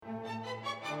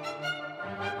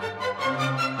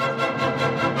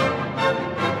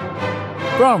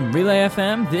From Relay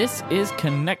FM, this is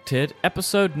Connected,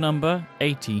 episode number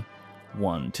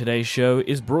 81. Today's show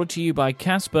is brought to you by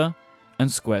Casper and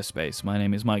Squarespace. My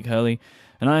name is Myke Hurley,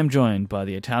 and I am joined by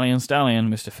the Italian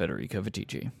stallion, Mr. Federico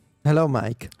Vitici. Hello,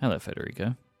 Myke. Hello,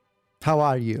 Federico. How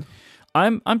are you?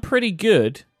 I'm pretty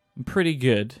good. I'm pretty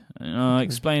good. I'll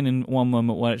explain in one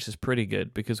moment why it's just pretty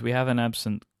good, because we have an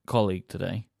absent colleague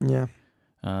today. Yeah.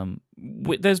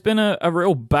 There's been a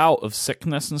real bout of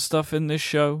sickness and stuff in this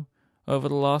show over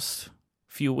the last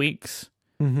few weeks.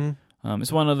 Mm-hmm.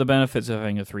 It's one of the benefits of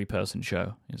having a three-person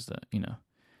show, is that, you know,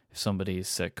 if somebody is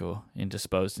sick or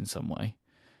indisposed in some way,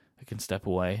 I can step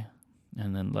away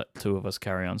and then let two of us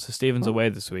carry on. So Stephen's away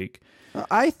this week.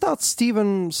 I thought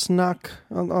Stephen snuck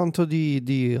onto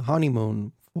the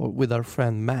honeymoon with our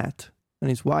friend Matt and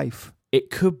his wife. It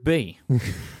could be.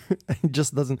 He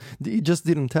just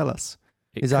didn't tell us.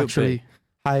 He's actually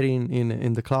hiding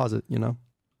in the closet, you know.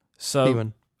 So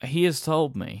Stephen. He has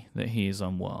told me that he is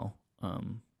unwell.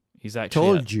 He's actually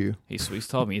told you. He's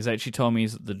told me. He's actually told me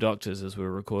he's at the doctor's as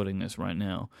we're recording this right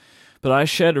now. But I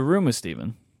shared a room with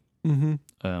Stephen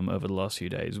over the last few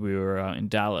days. We were out in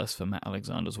Dallas for Matt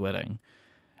Alexander's wedding,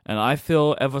 and I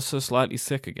feel ever so slightly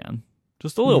sick again,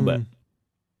 just a little bit.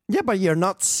 Yeah, but you're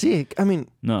not sick. I mean,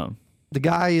 no, the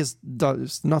guy is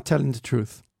not telling the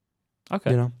truth.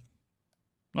 Okay, you know.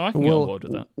 No, I can get on board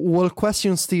with that. We'll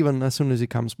question Stephen as soon as he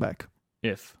comes back.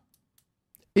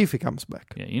 If he comes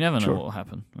back. Yeah, you never know what will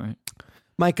happen, right?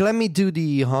 Myke, let me do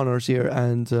the honors here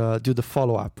and do the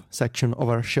follow-up section of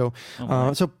our show.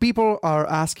 So people are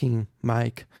asking,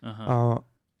 Myke,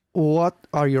 what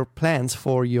are your plans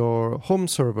for your home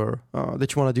server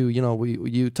that you want to do? You know,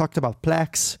 you talked about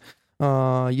Plex.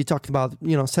 You talked about,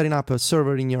 you know, setting up a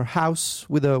server in your house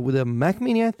with a Mac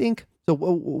Mini, I think. So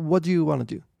what do you want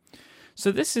to do?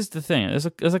 So this is the thing.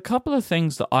 There's a couple of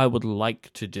things that I would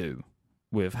like to do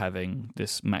with having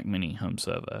this Mac Mini home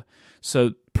server.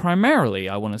 So primarily,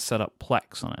 I want to set up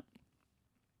Plex on it.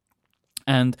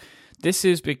 And this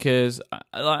is because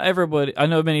I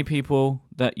know many people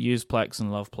that use Plex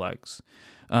and love Plex.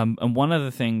 And one of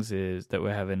the things is that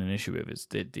we're having an issue with is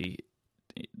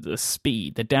the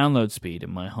speed, the download speed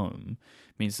in my home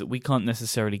means that we can't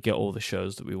necessarily get all the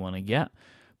shows that we want to get,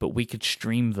 but we could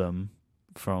stream them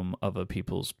from other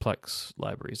people's Plex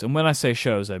libraries. And when I say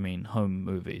shows, I mean home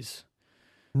movies.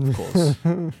 Of course.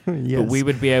 Yes. But we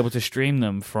would be able to stream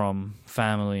them from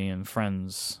family and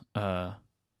friends,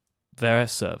 their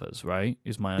servers, right?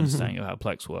 Is my understanding of how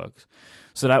Plex works.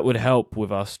 So that would help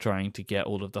with us trying to get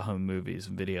all of the home movies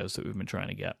and videos that we've been trying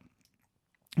to get,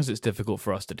 because it's difficult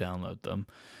for us to download them.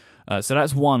 So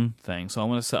that's one thing. So I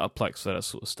want to set up Plex for that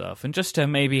sort of stuff. And just to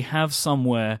maybe have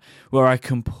somewhere where I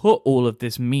can put all of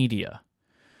this media.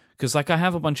 Because like I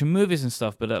have a bunch of movies and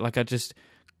stuff, but like I just...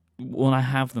 when I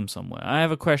have them somewhere. I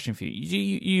have a question for you.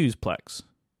 You use Plex?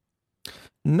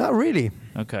 Not really.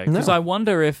 Okay, because I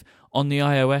wonder if on the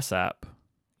iOS app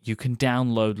you can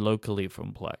download locally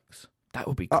from Plex. That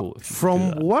would be cool. If you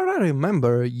from what I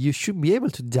remember, you should be able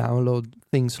to download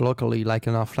things locally, like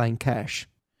an offline cache.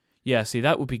 Yeah, see,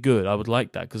 that would be good. I would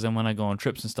like that, because then when I go on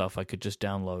trips and stuff, I could just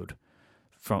download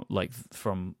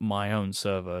from my own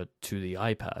server to the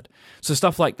iPad. So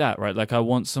stuff like that, right? Like I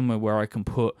want somewhere where I can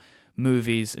put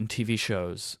movies and TV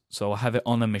shows, so I'll have it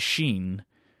on a machine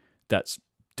that's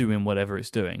doing whatever it's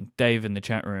doing. Dave in the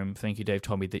chat room, thank you Dave,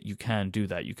 told me that you can do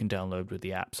that. You can download with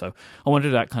the app, so I want to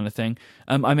do that kind of thing.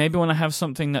 I maybe want to have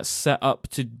something that's set up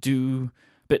to do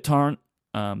BitTorrent,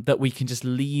 that we can just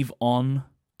leave on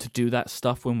to do that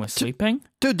stuff when we're sleeping.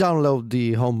 To download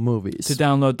the home movies. To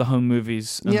download the home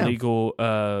movies and legal,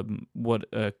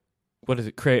 what is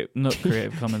it? Not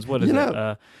Creative Commons. What is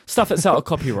it? Stuff that's out of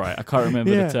copyright. I can't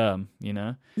remember the term, you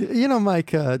know? You know,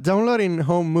 Myke, downloading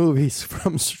home movies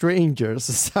from strangers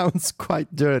sounds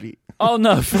quite dirty. Oh,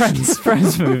 no,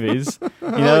 friends movies. You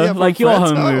know, like your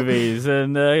home movies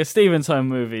and Steven's home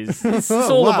movies. It's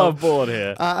all above board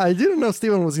here. I didn't know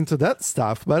Steven was into that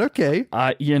stuff, but okay.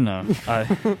 I'm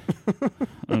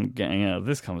getting out of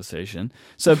this conversation.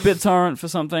 So BitTorrent for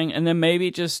something, and then maybe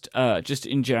just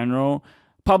in general,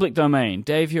 public domain.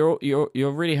 Dave, you're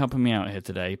really helping me out here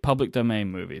today. Public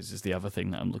domain movies is the other thing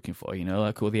that I'm looking for. You know,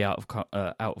 like all the out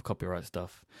of copyright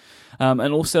stuff, and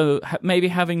also maybe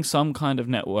having some kind of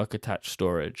network attached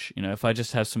storage. You know, if I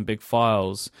just have some big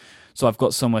files, so I've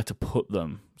got somewhere to put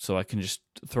them, so I can just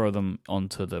throw them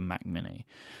onto the Mac Mini.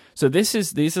 So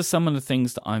these are some of the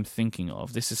things that I'm thinking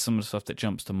of. This is some of the stuff that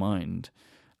jumps to mind.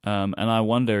 And I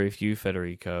wonder if you,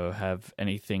 Federico, have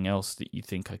anything else that you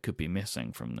think I could be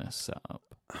missing from this setup.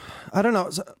 I don't know.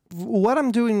 So what I'm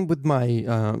doing with my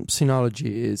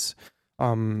Synology is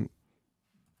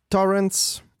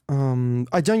torrents,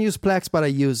 I don't use Plex, but I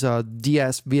use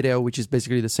DS Video, which is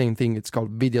basically the same thing. It's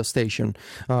called Video Station.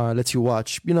 Lets you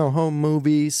watch, home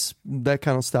movies, that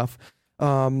kind of stuff.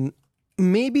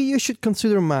 Maybe you should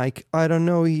consider, Myke. I don't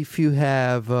know if you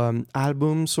have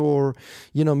albums or,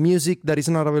 music that is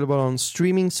not available on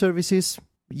streaming services.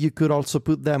 You could also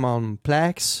put them on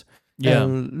Plex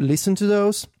and listen to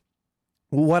those.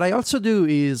 What I also do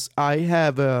is I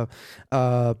have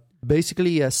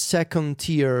basically a second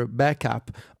tier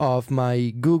backup of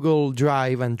my Google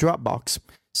Drive and Dropbox.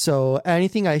 So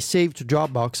anything I save to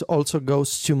Dropbox also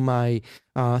goes to my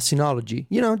Synology.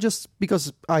 Just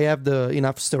because I have the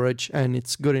enough storage and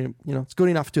it's good. It's good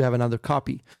enough to have another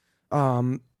copy.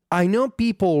 I know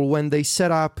people when they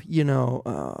set up,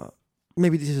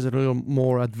 maybe this is a little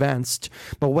more advanced,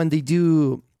 but when they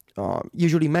do.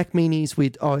 Usually Mac Minis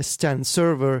with OS X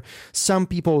server. Some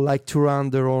people like to run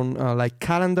their own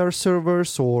calendar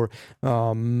servers or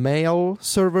mail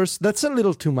servers. That's a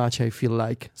little too much, I feel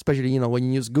like. Especially when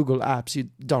you use Google Apps, you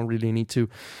don't really need to,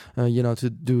 to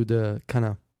do the kind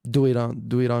of do it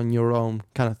on your own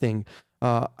kind of thing.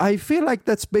 I feel like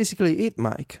that's basically it,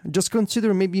 Myke. Just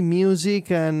consider maybe music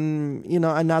and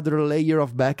another layer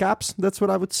of backups. That's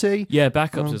what I would say. Yeah,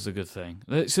 backups is a good thing.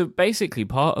 So basically,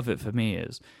 part of it for me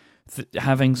is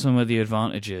having some of the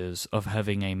advantages of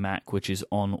having a Mac which is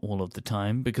on all of the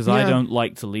time, because I don't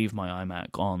like to leave my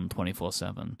iMac on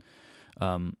 24/7.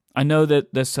 I know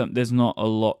that there's not a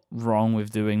lot wrong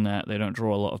with doing that. They don't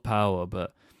draw a lot of power,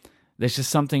 but there's just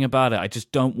something about it. I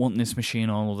just don't want this machine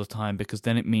on all the time, because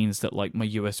then it means that like my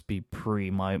USB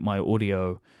my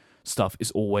audio stuff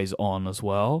is always on as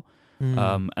well.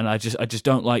 And I just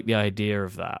don't like the idea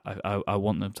of that. I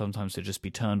want them sometimes to just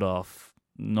be turned off,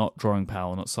 not drawing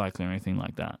power, not cycling or anything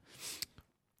like that.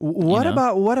 What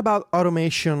about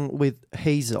automation with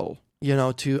Hazel?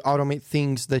 To automate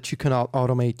things that you cannot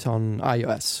automate on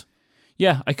iOS.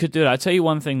 Yeah, I could do it. I'll tell you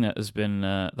one thing that has been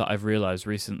that I've realized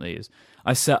recently is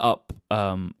I set up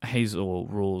Hazel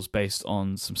rules based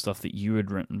on some stuff that you had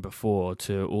written before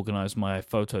to organize my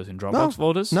photos in Dropbox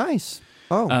folders. Nice.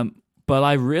 But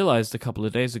I realized a couple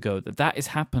of days ago that is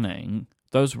happening.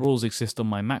 Those rules exist on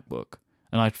my MacBook,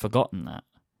 and I'd forgotten that.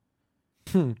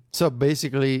 So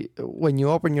basically, when you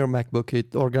open your MacBook,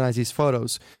 it organizes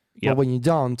photos. But when you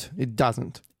don't, it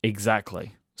doesn't.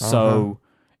 Exactly. So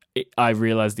I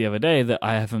realized the other day that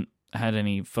I haven't had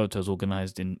any photos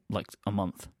organized in like a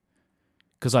month,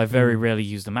 because I very rarely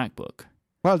use the MacBook.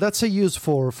 Well, that's a use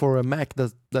for a Mac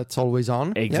that's always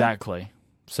on. Exactly. Yeah.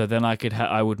 So then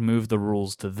I would move the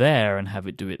rules to there and have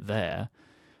it do it there,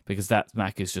 because that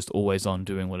Mac is just always on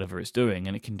doing whatever it's doing,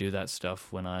 and it can do that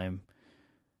stuff when I'm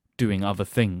doing other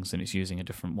things and it's using a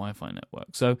different Wi-Fi network.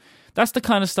 So that's the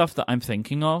kind of stuff that I'm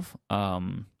thinking of. I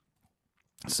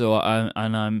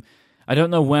don't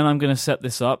know when I'm going to set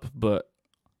this up, but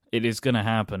it is going to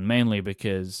happen, mainly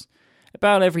because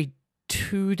about every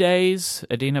 2 days,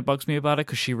 Adina bugs me about it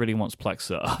because she really wants Plex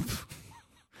set up.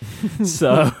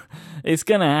 So it's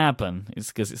going to happen. It's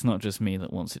because it's not just me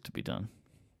that wants it to be done.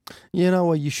 You know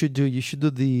what you should do? You should do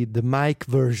the Myke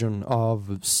version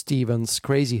of Steven's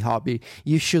crazy hobby.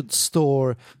 You should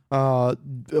store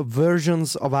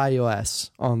versions of iOS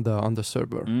on the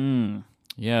server.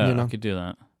 Yeah, I could do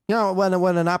that.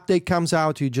 When an update comes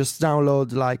out, you just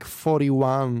download like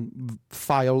 41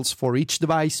 files for each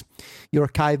device. You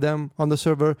archive them on the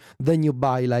server. Then you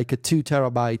buy like a 2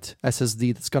 terabyte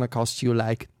SSD that's gonna cost you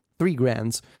like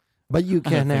 $3,000. But you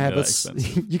can have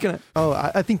you can. Oh,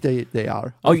 I think they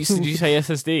are. Oh, did you say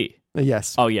SSD?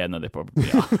 Yes. Oh yeah, no, they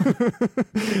probably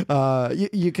are.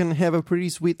 You can have a pretty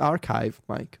sweet archive,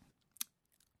 Myke.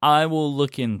 I will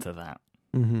look into that.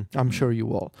 I'm sure you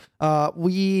will.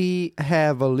 We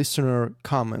have a listener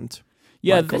comment.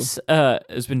 Yeah, Michael. This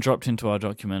has been dropped into our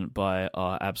document by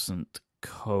our absent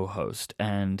co-host,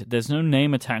 and there's no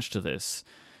name attached to this.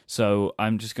 So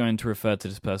I'm just going to refer to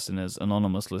this person as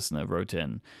anonymous listener wrote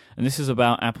in. And this is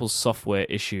about Apple's software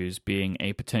issues being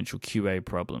a potential QA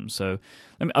problem. So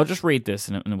I'll just read this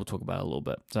and then we'll talk about it a little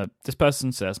bit. So this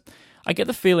person says, I get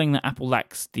the feeling that Apple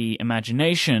lacks the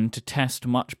imagination to test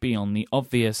much beyond the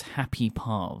obvious happy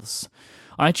paths.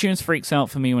 iTunes freaks out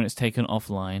for me when it's taken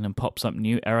offline and pops up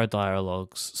new error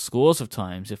dialogues scores of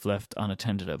times if left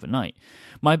unattended overnight.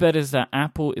 My bet is that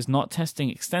Apple is not testing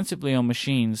extensively on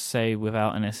machines, say,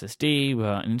 without an SSD,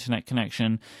 without an internet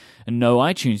connection, and no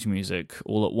iTunes music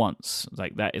all at once.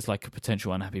 Like, that is like a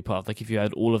potential unhappy path. Like, if you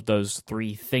had all of those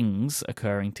three things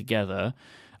occurring together,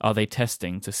 are they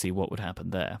testing to see what would happen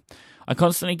there? I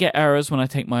constantly get errors when I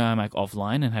take my iMac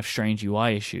offline and have strange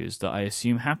UI issues that I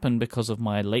assume happen because of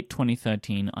my late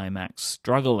 2013 iMac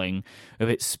struggling with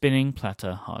its spinning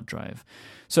platter hard drive.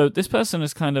 So this person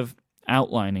is kind of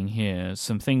outlining here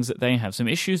some things that they have, some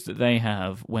issues that they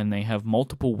have when they have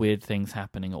multiple weird things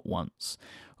happening at once,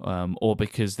 or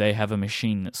because they have a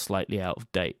machine that's slightly out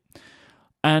of date.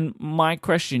 And my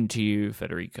question to you,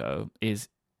 Federico, is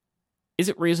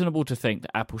it reasonable to think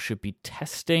that Apple should be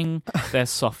testing their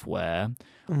software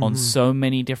on so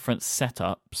many different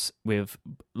setups with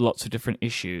lots of different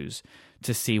issues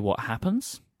to see what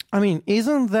happens? I mean,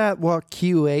 isn't that what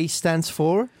QA stands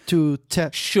for?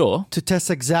 Sure. To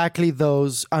test exactly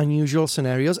those unusual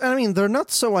scenarios. And I mean, they're not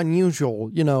so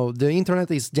unusual. You know, the internet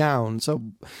is down, so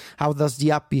how does the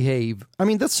app behave? I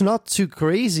mean, that's not too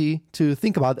crazy to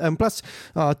think about. And plus,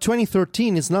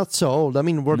 2013 is not so old. I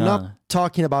mean, we're not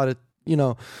talking about it,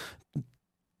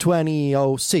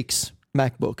 2006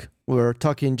 MacBook. We're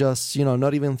talking just,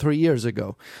 not even 3 years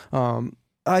ago.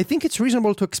 I think it's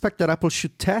reasonable to expect that Apple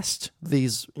should test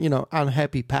these,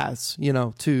 unhappy paths,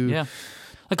 to... Yeah.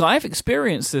 Like, I've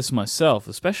experienced this myself,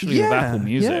 especially with Apple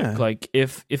Music. Yeah. Like,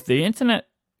 if the internet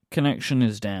connection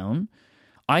is down,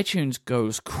 iTunes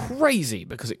goes crazy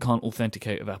because it can't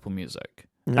authenticate with Apple Music.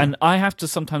 Yeah. And I have to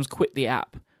sometimes quit the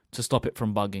app to stop it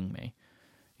from bugging me,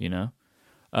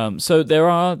 So there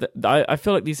are... I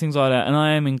feel like these things are there, and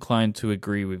I am inclined to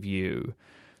agree with you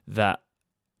that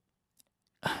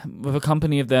with a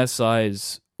company of their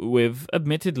size, with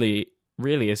admittedly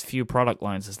really as few product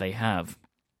lines as they have,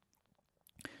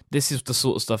 this is the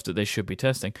sort of stuff that they should be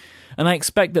testing. And I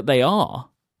expect that they are,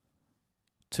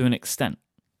 to an extent.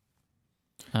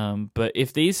 But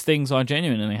if these things are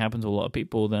genuine and they happen to a lot of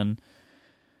people, then,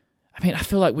 I mean, I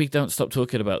feel like we don't stop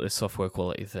talking about this software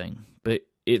quality thing. But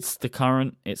it's the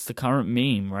current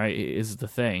meme, right? It is the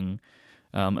thing.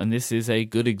 And this is a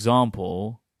good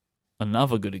example,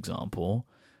 another good example,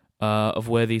 of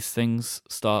where these things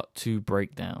start to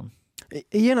break down.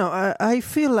 I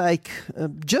feel like,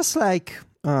 just like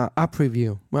app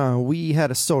review, we had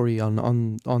a story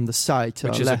on the site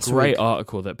which is last a great week.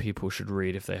 article that people should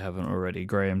read if they haven't already.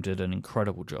 Graham did an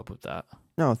incredible job with that.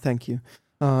 No, thank you.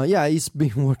 He's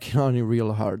been working on it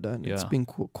real hard, and it's been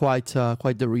quite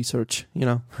the research,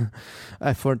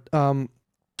 effort.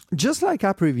 Just like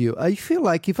app review, I feel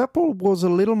like if Apple was a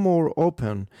little more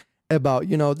open about,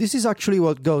 this is actually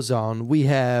what goes on. We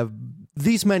have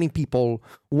this many people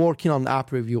working on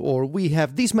app review, or we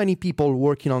have this many people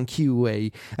working on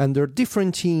QA, and there are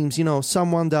different teams.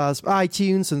 Someone does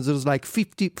iTunes, and there's like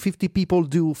 50 people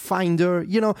do Finder.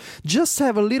 Just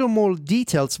have a little more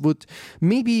details would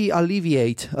maybe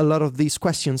alleviate a lot of these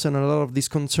questions and a lot of these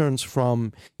concerns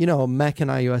from Mac and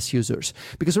iOS users.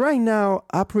 Because right now,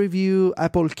 app review,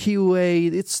 Apple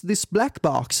QA, it's this black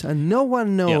box, and no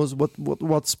one knows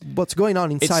what's going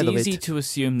on inside of it. It's easy to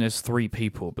assume there's 3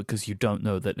 people because you don't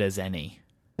know that there's any.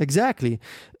 Exactly.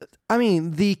 I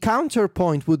mean, the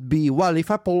counterpoint would be, well, if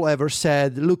Apple ever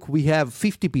said, look, we have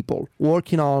 50 people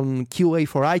working on QA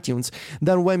for iTunes,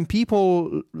 then when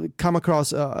people come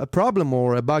across a problem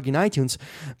or a bug in iTunes,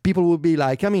 people would be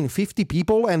like, 50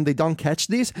 people and they don't catch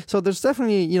this. So there's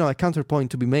definitely, a counterpoint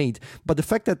to be made. But the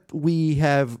fact that we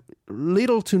have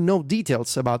little to no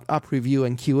details about app review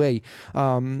and QA,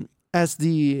 as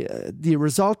the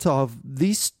result of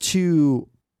these two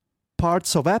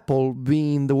parts of Apple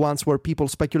being the ones where people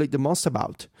speculate the most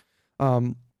about.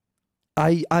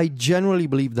 I generally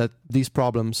believe that these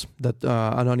problems that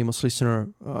anonymous listener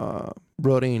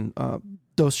brought in,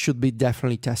 those should be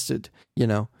definitely tested.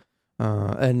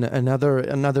 And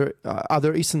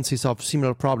other instances of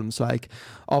similar problems, like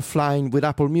offline with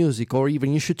Apple Music, or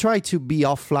even you should try to be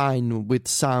offline with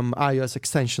some iOS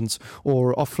extensions,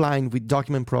 or offline with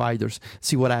document providers.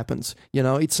 See what happens.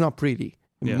 It's not pretty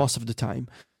most of the time.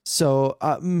 So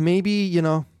maybe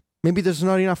there's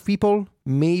not enough people.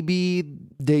 Maybe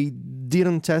they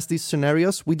didn't test these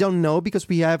scenarios. We don't know because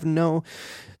we have no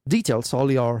details,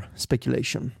 only our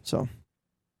speculation. So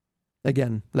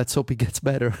again, let's hope it gets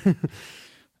better.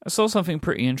 I saw something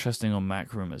pretty interesting on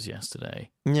Mac Rumors yesterday.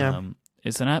 Yeah.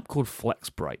 It's an app called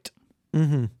FlexBrite.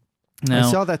 Mm-hmm. Now,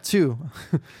 I saw that too.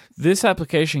 This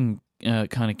application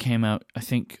kind of came out, I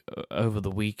think, over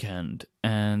the weekend.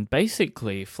 And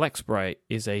basically, FlexBrite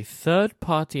is a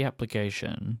third-party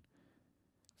application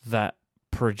that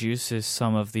produces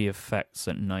some of the effects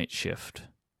that Night Shift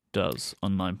does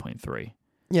on 9.3.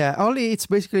 Yeah, only it's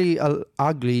basically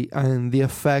ugly, and the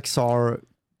effects are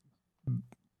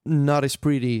not as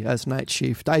pretty as Night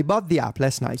Shift. I bought the app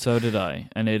last night. So did I,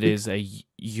 and it is a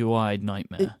UI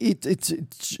nightmare.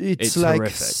 It's like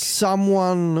horrific.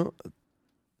 Someone,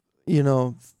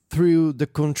 through the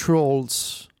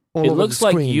controls all It over looks the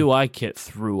like screen. UIKit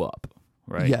threw up,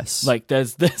 right? Yes. Like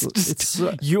there's just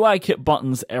UIKit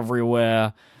buttons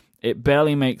everywhere. It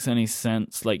barely makes any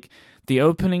sense. Like the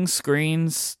opening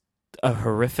screens are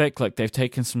horrific. Like they've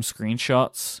taken some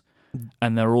screenshots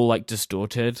and they're all like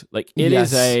distorted. Like it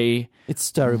is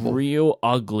it's terrible. Real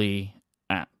ugly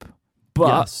app.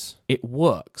 But it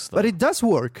works. Though. But it does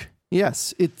work.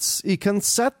 Yes, it can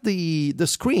set the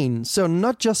screen, so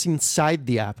not just inside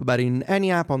the app, but in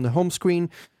any app on the home screen,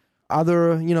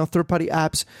 other third-party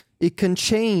apps. It can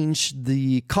change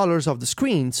the colors of the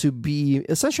screen to be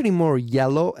essentially more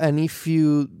yellow, and if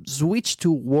you switch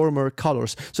to warmer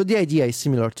colors, so the idea is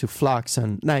similar to Flux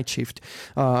and Night Shift.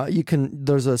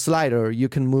 There's a slider, you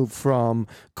can move from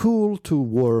cool to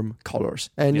warm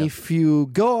colors, and if you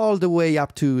go all the way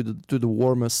up to the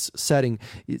warmest setting,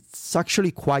 it's actually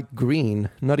quite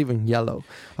green, not even yellow.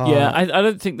 I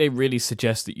don't think they really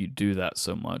suggest that you do that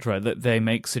so much, right? That they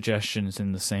make suggestions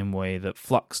in the same way that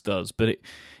Flux does, but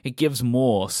it gives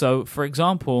more. So, for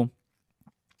example,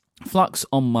 Flux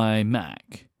on my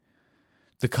Mac,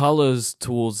 the colors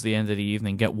towards the end of the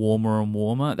evening get warmer and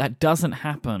warmer. That doesn't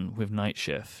happen with Night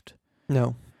Shift.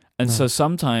 No. And so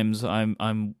sometimes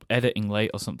I'm editing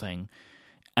late or something,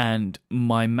 and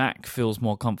my Mac feels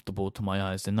more comfortable to my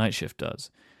eyes than Night Shift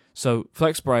does. So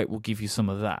Flex Bright will give you some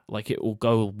of that. Like it will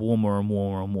go warmer and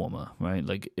warmer and warmer, right?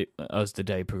 Like as the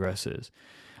day progresses.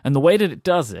 And the way that it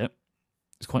does it,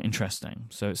 it's quite interesting.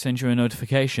 So it sends you a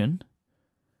notification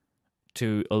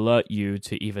to alert you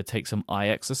to either take some eye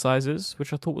exercises,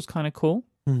 which I thought was kind of cool,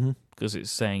 because it's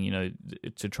saying,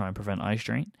 to try and prevent eye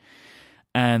strain.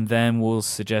 And then we'll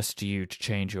suggest to you to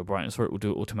change your brightness, or it will do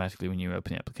it automatically when you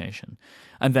open the application.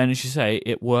 And then, as you say,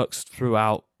 it works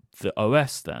throughout the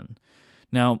OS then.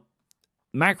 Now,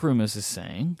 Mac Rumors is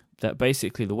saying that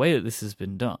basically the way that this has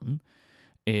been done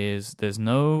is there's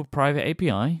no private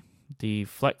API. The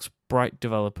Flex Bright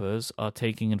developers are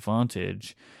taking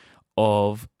advantage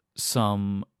of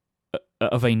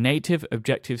a native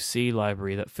Objective-C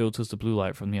library that filters the blue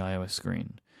light from the iOS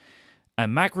screen.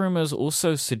 And Mac Rumors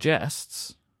also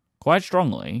suggests, quite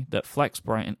strongly, that Flex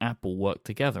Bright and Apple work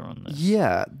together on this.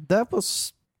 Yeah, that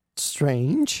was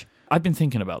strange. I've been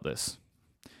thinking about this.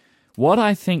 What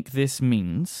I think this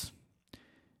means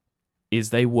is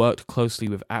they worked closely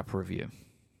with App Review.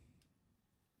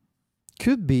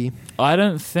 Could be. I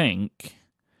don't think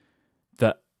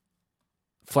that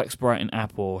Flex Bright and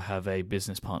Apple have a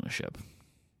business partnership.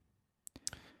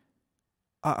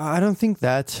 I don't think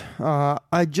that.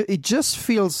 It just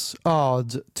feels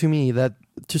odd to me that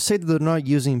to say that they're not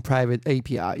using private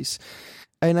APIs.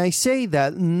 And I say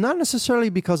that not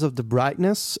necessarily because of the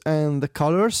brightness and the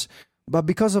colors, but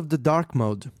because of the dark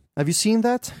mode. Have you seen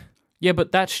that? Yeah,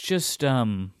 but that's just...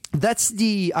 That's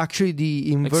the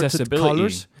inverted accessibility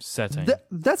colors setting.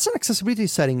 That's an accessibility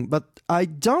setting, but I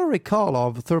don't recall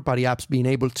of third-party apps being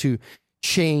able to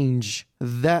change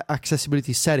that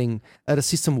accessibility setting at a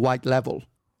system-wide level.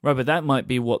 Right, but that might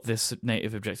be what this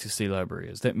native Objective-C library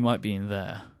is. That might be in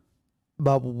there.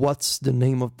 But what's the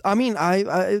name of... I mean,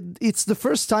 it's the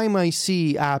first time I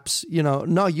see apps,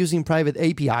 not using private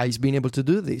APIs being able to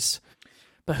do this.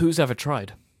 But who's ever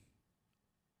tried?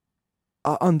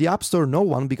 On the App Store, no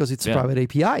one, because it's a private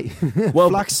API. Well,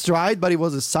 Flux tried, but it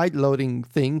was a side-loading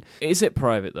thing. Is it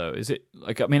private, though? Is it...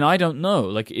 I don't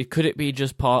know. Could it be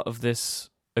just part of this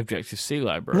Objective-C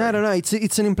library? No.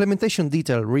 It's an implementation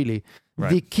detail, really. Right.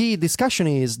 The key discussion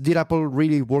is, did Apple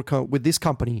really work with this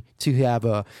company to have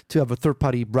a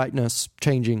third-party brightness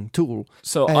changing tool?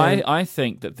 So I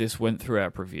think that this went through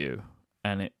App Review,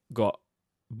 and it got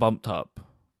bumped up,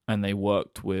 and they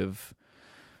worked with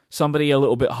somebody a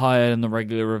little bit higher than the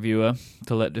regular reviewer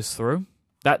to let this through.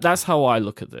 That's how I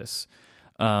look at this.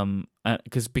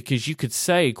 Because you could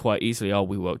say quite easily,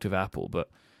 we worked with Apple, but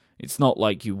it's not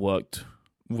like you worked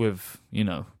with,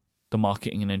 the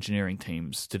marketing and engineering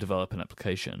teams to develop an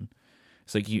application.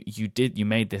 It's like you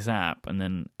made this app, and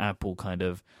then Apple kind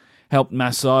of helped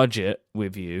massage it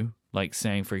with you, like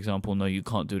saying, for example, no, you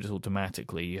can't do this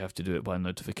automatically, you have to do it by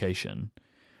notification.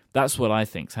 That's what I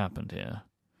think's happened here.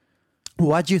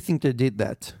 Why do you think they did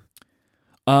that?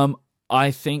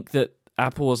 I think that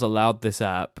Apple has allowed this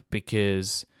app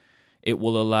because it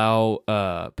will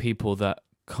allow people that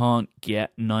can't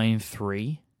get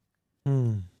 9.3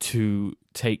 to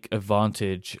take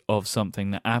advantage of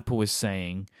something that Apple is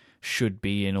saying should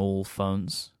be in all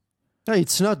phones. No,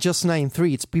 it's not just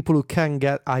 9.3, it's people who can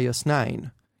get iOS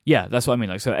 9. Yeah, that's what I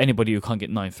mean. So anybody who can't get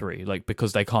 9.3,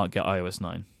 because they can't get iOS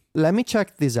 9. Let me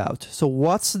check this out. So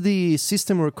what's the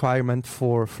system requirement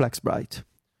for Flex Bright?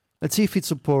 Let's see if it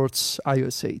supports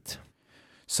iOS 8.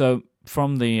 So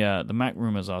from the Mac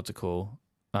Rumors article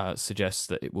suggests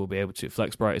that it will be able to.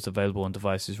 FlexBrite is available on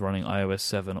devices running iOS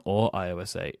 7 or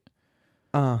iOS 8.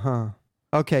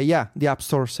 Okay, yeah, the App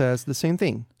Store says the same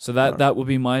thing. So that would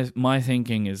be my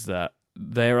thinking, is that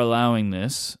they're allowing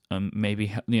this, maybe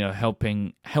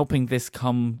helping this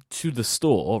come to the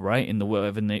store, right, in the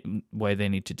whatever way they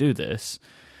need to do this.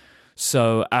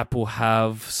 So Apple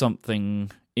have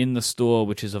something in the store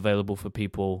which is available for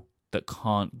people that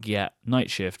can't get Night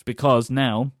Shift, because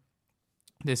now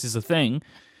this is a thing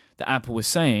that Apple was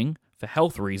saying for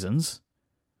health reasons,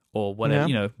 or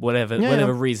whatever,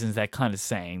 whatever reasons they're kind of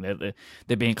saying.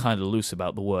 They're being kind of loose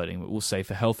about the wording, but we'll say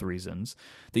for health reasons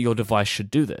that your device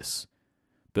should do this.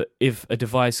 But if a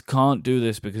device can't do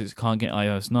this because it can't get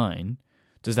iOS 9,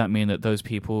 does that mean that those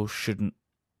people shouldn't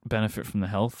benefit from the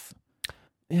health?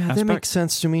 Yeah, that makes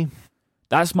sense to me.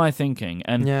 That's my thinking.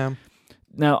 And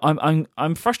now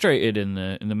I'm frustrated in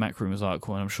the Mac Rumors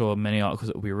article, and I'm sure many articles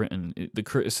that will be written,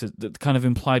 the kind of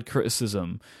implied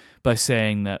criticism by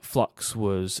saying that Flux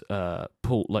was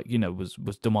pulled,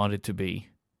 was demanded to be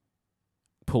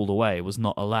pulled away, was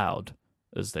not allowed,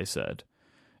 as they said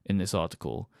in this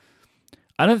article.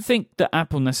 I don't think that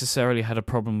Apple necessarily had a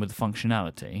problem with the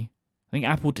functionality. I think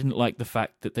Apple didn't like the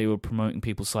fact that they were promoting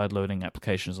people sideloading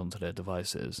applications onto their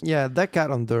devices. Yeah, that got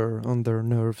on their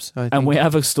nerves, I think. And we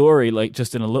have a story,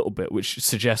 just in a little bit, which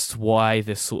suggests why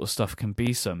this sort of stuff can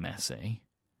be so messy.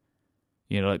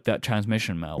 Like that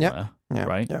transmission malware,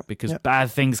 right? Yeah, because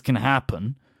bad things can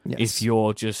happen if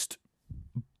you're just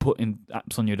putting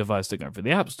apps on your device that go for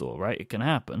the App Store, right? It can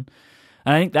happen.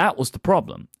 And I think that was the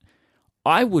problem.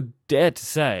 I would dare to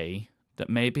say that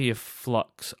maybe if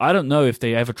Flux... I don't know if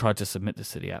they ever tried to submit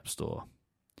this to the App Store.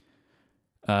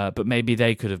 But maybe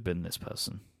they could have been this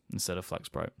person instead of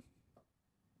FlexBrite.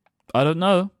 I don't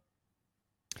know.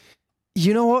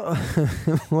 You know what?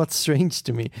 What's strange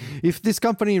to me? If this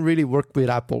company really worked with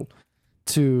Apple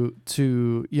to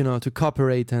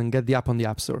cooperate and get the app on the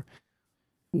App Store,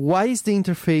 why is the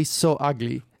interface so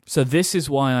ugly? So this is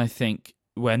why I think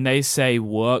when they say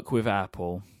work with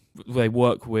Apple, they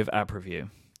work with App Review.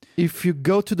 If you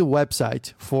go to the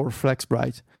website for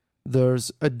FlexBrite,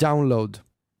 there's a download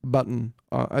button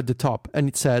at the top, and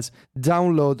it says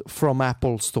download from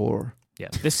Apple Store. Yeah,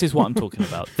 this is what I'm talking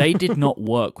about. They did not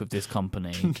work with this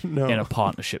company in a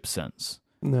partnership sense.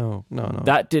 No.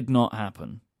 That did not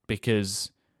happen,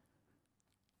 because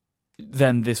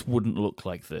then this wouldn't look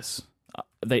like this.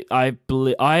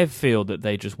 I feel that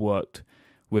they just worked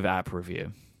with App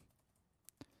Review.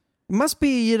 Must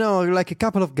be, like a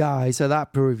couple of guys at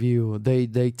App Review.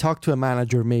 They talk to a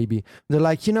manager maybe. They're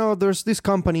like, there's this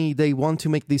company, they want to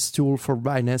make this tool for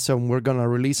brightness, and we're going to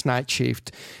release Night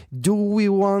Shift. Do we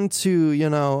want to,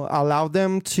 allow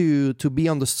them to be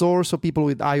on the store so people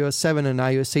with iOS 7 and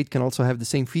iOS 8 can also have the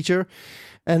same feature?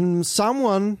 And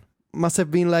someone must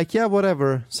have been like, yeah,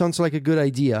 whatever, sounds like a good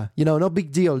idea. No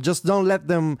big deal. Just don't let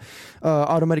them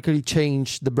automatically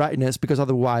change the brightness, because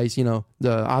otherwise, the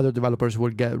other developers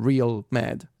will get real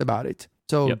mad about it.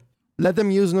 So let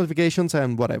them use notifications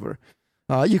and whatever.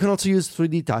 You can also use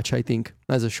 3D Touch, I think,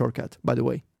 as a shortcut, by the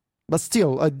way. But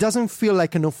still, it doesn't feel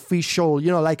like an official,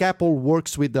 like Apple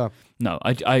works with the... No,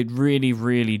 I really,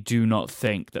 really do not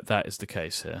think that is the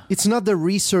case here. It's not the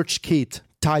research kit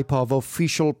type of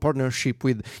official partnership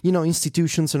with,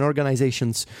 institutions and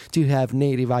organizations to have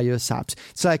native iOS apps.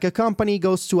 It's like a company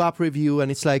goes to App Review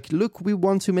and it's like, look, we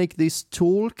want to make this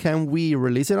tool. Can we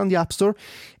release it on the App Store?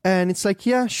 And it's like,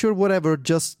 yeah, sure, whatever.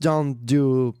 Just don't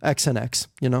do X and X,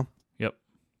 Yep.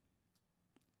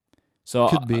 So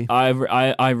could be.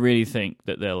 I really think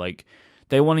that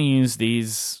they want to use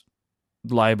these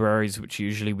libraries, which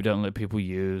usually we don't let people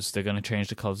use. They're going to change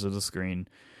the colors of the screen.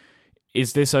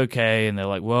 Is this okay? And they're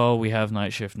like, well, we have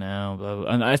Night Shift now. Blah,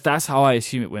 blah. And that's how I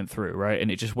assume it went through, right?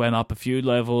 And it just went up a few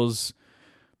levels.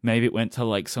 Maybe it went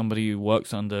to somebody who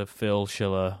works under Phil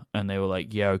Schiller, and they were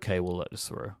like, yeah, okay, we'll let this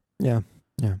through. Yeah.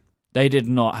 They did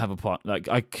not have a part.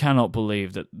 I cannot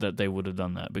believe that they would have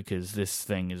done that, because this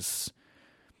thing is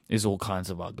all kinds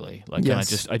of ugly.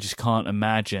 Yes. And I just can't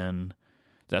imagine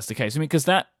that's the case. I mean, because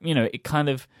that, it kind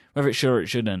of, whether it's sure or it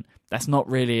shouldn't, that's not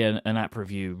really an App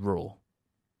Review rule.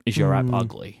 Is your app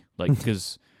ugly?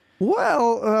 Because...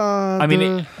 Well,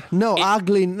 ugly,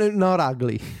 not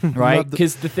ugly. Right?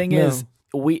 Because the thing is,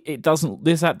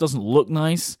 this app doesn't look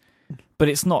nice, but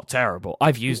it's not terrible.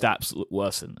 I've used apps that look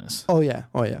worse than this. Oh, yeah.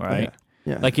 Right?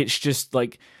 Yeah. It's just,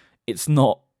 it's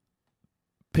not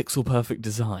pixel perfect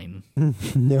design.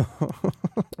 No.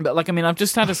 But, I've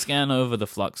just had a scan over the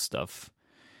Flux stuff,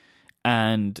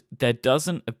 and there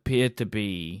doesn't appear to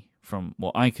be, from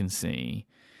what I can see,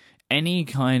 any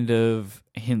kind of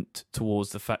hint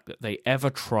towards the fact that they ever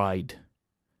tried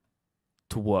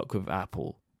to work with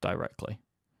Apple directly?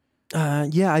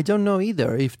 Yeah, I don't know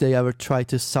either if they ever tried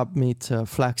to submit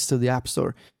Flax to the App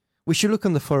Store. We should look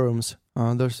on the forums.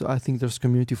 I think there's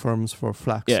community forums for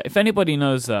Flax. Yeah, if anybody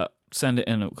knows that, send it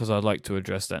in, because I'd like to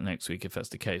address that next week if that's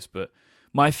the case. But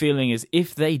my feeling is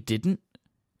if they didn't,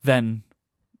 then,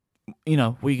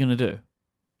 what are you going to do?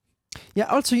 Yeah,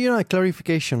 also, a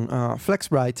clarification.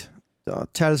 FlexBright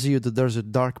tells you that there's a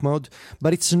dark mode,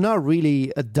 but it's not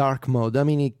really a dark mode. I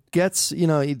mean, it gets,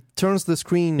 it turns the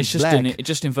screen black. It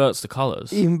just inverts the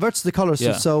colors. It inverts the colors.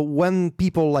 Yeah. So when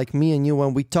people like me and you,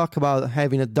 when we talk about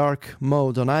having a dark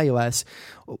mode on iOS,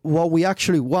 what we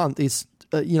actually want is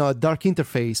a dark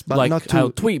interface, but like not how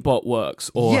Tweetbot works,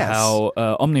 or Yes. how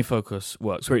OmniFocus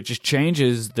works, where it just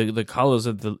changes the colors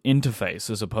of the interface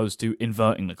as opposed to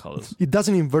inverting the colors. It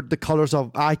doesn't invert the colors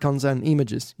of icons and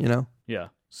images, Yeah.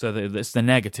 So it's the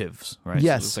negatives, right?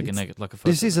 Yes, So it's like a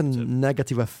This is a negative.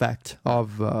 negative effect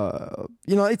of,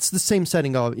 it's the same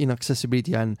setting of in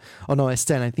accessibility, and on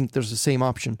OS X, I think there's the same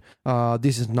option.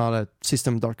 This is not a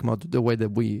system dark mode the way that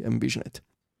we envision it.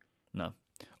 No.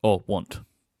 Or want.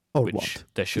 Or which what?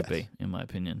 there should Yes. be, in my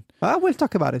opinion. We'll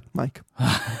talk about it, Myke.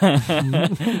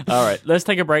 All right, let's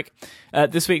take a break.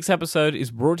 This week's episode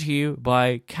is brought to you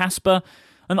by Casper,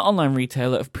 an online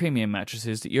retailer of premium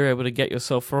mattresses that you're able to get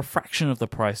yourself for a fraction of the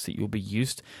price that you'll be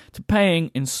used to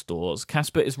paying in stores.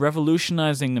 Casper is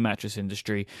revolutionizing the mattress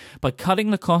industry by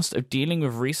cutting the cost of dealing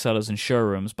with resellers and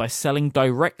showrooms by selling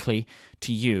directly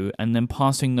to you and then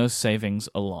passing those savings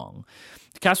along.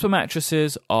 Casper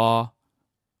mattresses are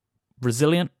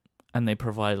resilient, and they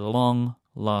provide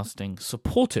long-lasting,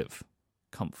 supportive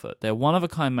comfort. They're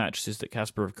one-of-a-kind mattresses that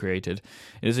Casper have created.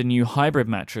 It is a new hybrid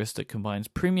mattress that combines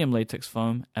premium latex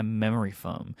foam and memory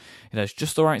foam. It has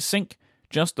just the right sink,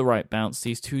 just the right bounce.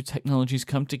 These two technologies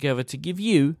come together to give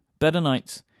you better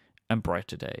nights and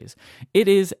brighter days. It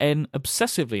is an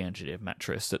obsessively engineered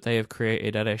mattress that they have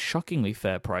created at a shockingly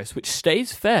fair price, which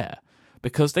stays fair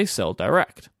because they sell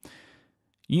direct.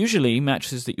 Usually,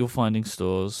 mattresses that you'll find in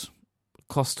stores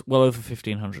cost well over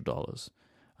 $1,500.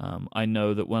 I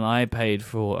know that when I paid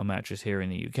for a mattress here in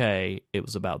the UK, it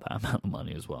was about that amount of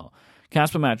money as well.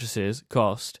 Casper mattresses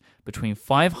cost between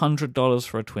 $500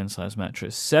 for a twin-size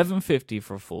mattress, $750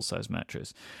 for a full-size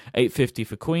mattress, $850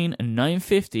 for queen, and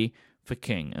 $950 for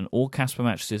king. And all Casper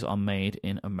mattresses are made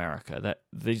in America.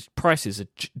 These prices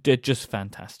they're just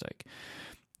fantastic.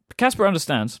 Casper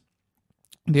understands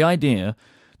the idea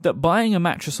that buying a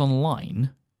mattress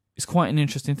online is quite an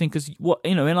interesting thing, because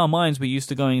in our minds we're used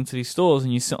to going into these stores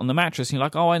and you sit on the mattress and you're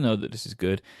like, oh, I know that this is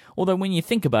good. Although when you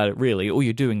think about it, really, all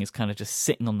you're doing is kind of just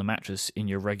sitting on the mattress in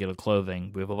your regular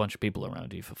clothing with a bunch of people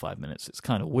around you for 5 minutes. It's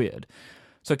kind of weird.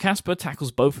 So Casper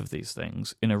tackles both of these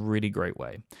things in a really great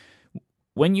way.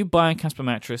 When you buy a Casper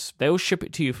mattress, they will ship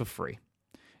it to you for free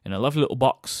in a lovely little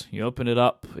box. You open it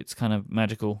up, it's kind of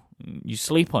magical. You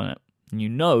sleep on it, and you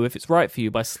know if it's right for you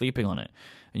by sleeping on it.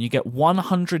 And you get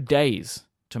 100 days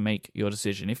to make your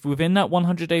decision. If within that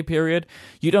 100-day period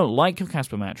you don't like your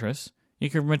Casper mattress, you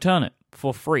can return it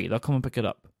for free. They'll come and pick it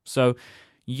up. So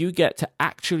you get to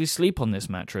actually sleep on this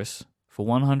mattress for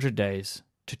 100 days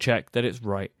to check that it's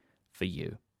right for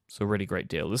you. So a really great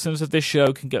deal. Listeners of this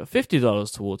show can get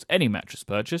 $50 towards any mattress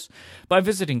purchase by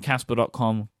visiting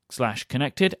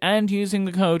casper.com/connected and using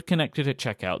the code connected at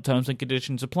checkout. Terms and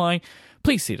conditions apply.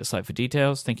 Please see the site for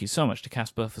details. Thank you so much to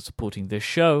Casper for supporting this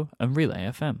show and Relay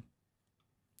FM.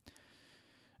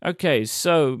 Okay,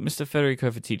 so Mr. Federico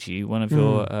Fatici, one of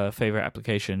your favorite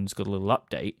applications, got a little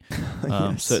update.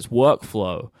 Yes. So it's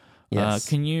Workflow. Yes.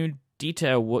 Can you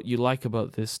detail what you like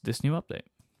about this new update?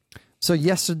 So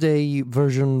yesterday,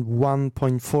 version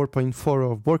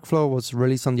 1.4.4 of Workflow was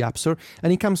released on the App Store,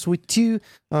 and it comes with two,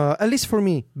 at least for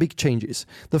me, big changes.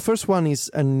 The first one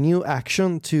is a new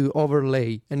action to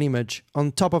overlay an image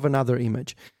on top of another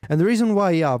image. And the reason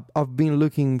why I've been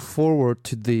looking forward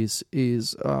to this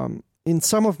is in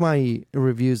some of my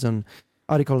reviews and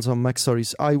articles on Mac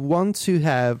Stories, I want to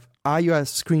have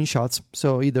iOS screenshots,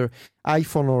 so either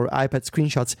iPhone or iPad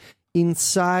screenshots,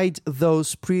 inside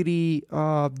those pretty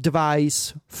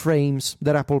device frames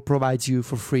that Apple provides you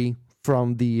for free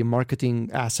from the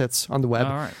marketing assets on the web.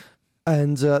 All right.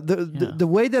 And the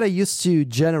way that I used to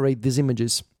generate these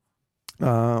images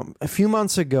a few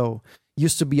months ago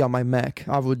used to be on my Mac.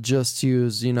 I would just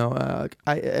use,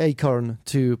 Acorn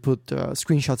to put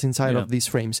screenshots inside of these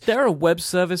frames. There are web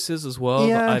services as well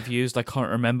that I've used. I can't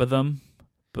remember them.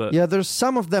 But yeah, there's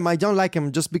some of them I don't like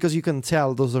them just because you can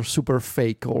tell those are super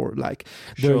fake or like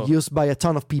they're used by a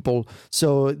ton of people.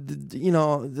 So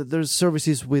there's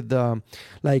services with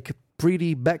like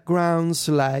pretty backgrounds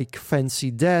like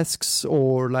fancy desks,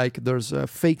 or like there's a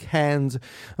fake hand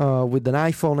with an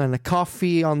iPhone and a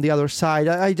coffee on the other side.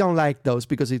 I don't like those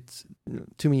because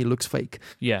to me it looks fake.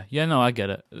 Yeah, no, I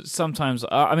get it. Sometimes,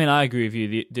 I mean, I agree with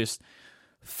you. Just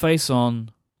face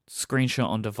on, screenshot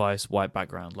on device, white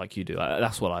background, like you do.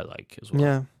 That's what I like as well.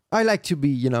 Yeah, I like to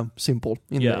be, simple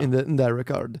in that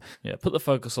regard. Yeah, put the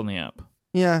focus on the app.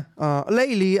 Yeah,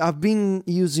 lately I've been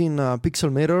using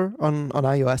Pixelmator on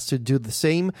iOS to do the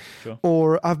same, Sure.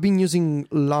 Or I've been using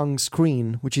Long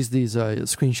Screen, which is this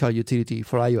screenshot utility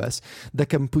for iOS that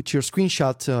can put your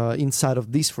screenshot inside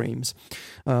of these frames.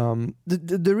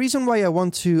 The reason why I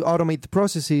want to automate the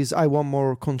process is I want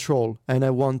more control, and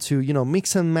I want to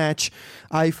mix and match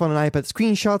iPhone and iPad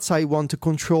screenshots. I want to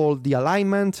control the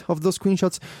alignment of those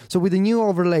screenshots. So with the new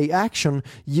overlay action,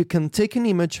 you can take an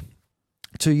image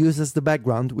to use as the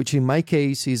background, which in my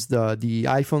case is the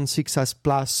iPhone 6s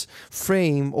Plus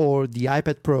frame or the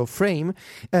iPad Pro frame,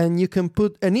 and you can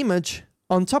put an image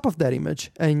on top of that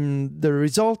image, and the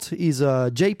result is a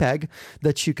JPEG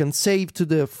that you can save to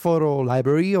the photo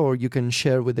library, or you can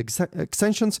share with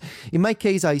extensions. In my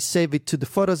case, I save it to the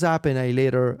Photos app, and I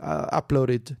later upload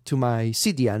it to my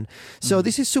CDN. So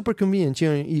this is super convenient.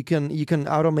 You can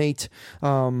automate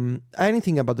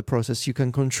anything about the process. You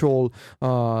can control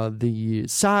the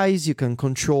size. You can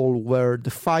control where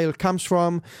the file comes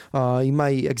from. In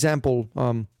my example,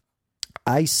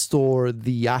 I store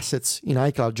the assets in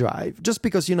iCloud Drive just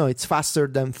because it's faster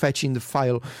than fetching the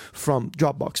file from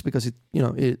Dropbox, because it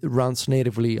runs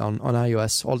natively on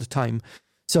iOS all the time.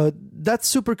 So that's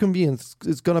super convenient.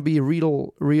 It's gonna be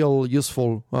real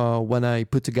useful when I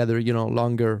put together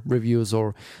longer reviews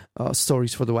or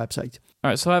stories for the website.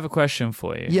 All right, so I have a question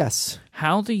for you. Yes.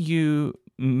 How do you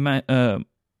how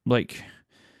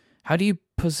do you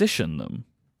position them?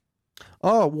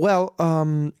 Oh well.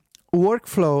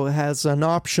 Workflow has an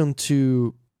option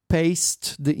to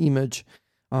paste the image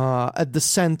at the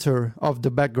center of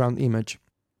the background image.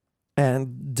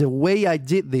 And the way I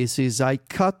did this is I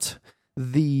cut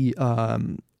the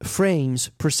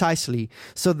frames precisely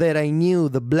so that I knew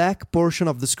the black portion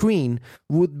of the screen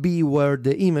would be where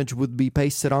the image would be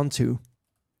pasted onto.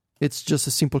 It's just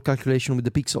a simple calculation with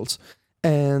the pixels.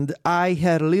 And I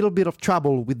had a little bit of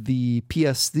trouble with the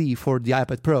PSD for the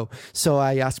iPad Pro, so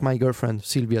I asked my girlfriend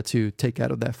Sylvia to take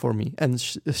care of that for me, and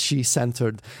she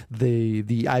centered the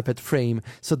iPad frame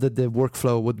so that the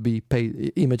workflow would be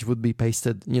image would be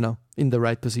pasted, in the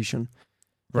right position.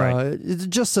 Right. It's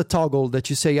just a toggle that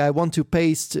you say, I want to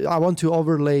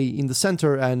overlay in the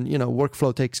center, and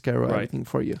workflow takes care of everything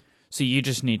for you. So you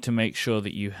just need to make sure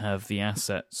that you have the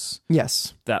assets.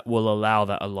 Yes. That will allow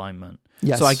that alignment.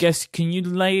 Yes. So I guess, can you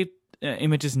lay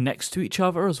images next to each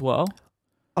other as well?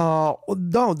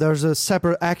 No, there's a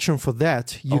separate action for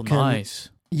that. Nice.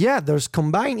 Yeah, there's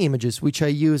combine images, which I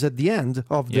use at the end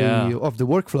of the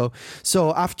workflow.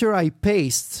 So after I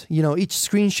paste, each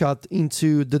screenshot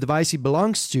into the device it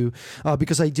belongs to,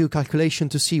 because I do calculation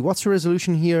to see what's the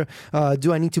resolution here.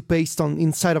 Do I need to paste on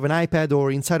inside of an iPad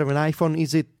or inside of an iPhone?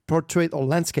 Is it portrait or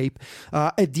landscape?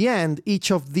 At the end,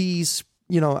 each of these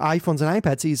iPhones and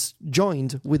iPads is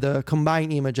joined with a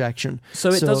combined image action.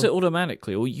 So it does it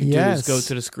automatically. All you do is go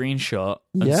to the screenshot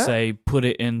and say, put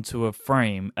it into a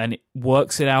frame, and it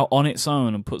works it out on its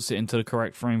own and puts it into the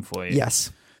correct frame for you. Yes.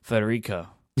 Federico.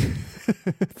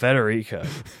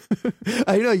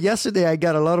 I know yesterday I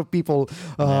got a lot of people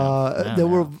that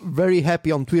were very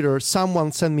happy on Twitter.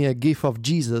 Someone sent me a gif of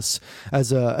Jesus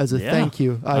as a thank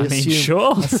you. I mean,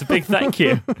 sure. That's a big thank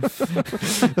you.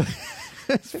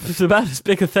 It's about as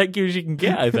big a thank you as you can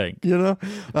get, I think.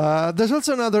 There's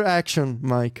also another action,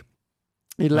 Myke.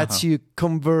 It lets you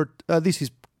convert. This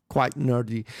is quite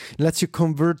nerdy. It lets you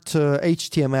convert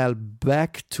HTML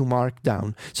back to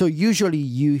Markdown. So usually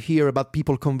you hear about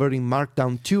people converting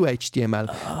Markdown to HTML.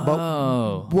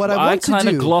 But what I kind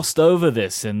of glossed over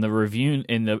this in the review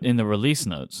in the release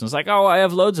notes. It's like, I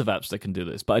have loads of apps that can do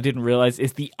this, but I didn't realize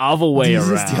it's the other way around.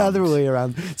 This is the other way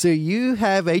around. So you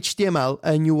have HTML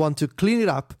and you want to clean it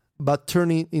up, but turn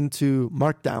it into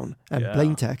Markdown and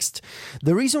plain text.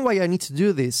 The reason why I need to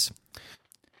do this,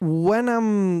 when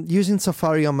I'm using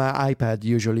Safari on my iPad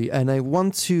usually, and I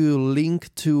want to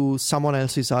link to someone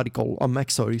else's article on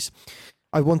Mac Stories,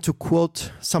 I want to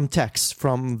quote some text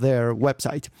from their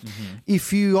website. Mm-hmm.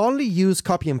 If you only use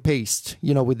copy and paste,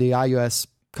 with the iOS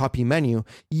copy menu,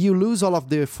 you lose all of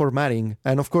the formatting.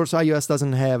 And of course, iOS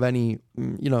doesn't have any,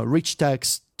 rich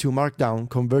text to Markdown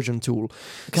conversion tool.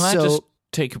 Can I just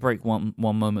take a break one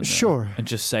moment there, sure, and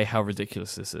just say how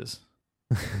ridiculous this is?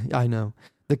 I know.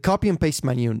 The copy and paste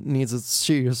menu needs a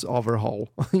serious overhaul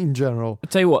in general. I'll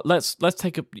tell you what, let's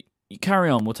take a... carry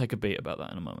on. We'll take a beat about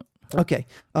that in a moment. Okay.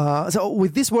 So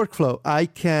with this workflow, I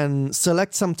can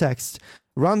select some text,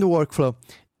 run the workflow.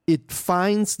 It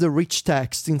finds the rich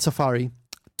text in Safari,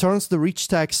 turns the rich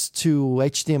text to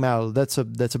HTML. That's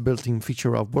a built-in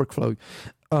feature of workflow.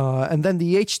 And then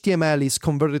the HTML is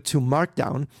converted to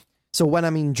Markdown. So when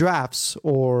I'm in drafts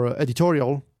or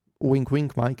editorial, wink,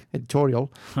 wink, Myke,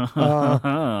 editorial,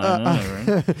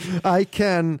 I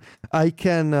can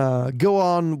go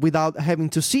on without having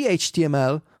to see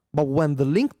HTML. But when the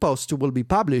link post will be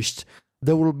published,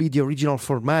 there will be the original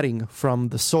formatting from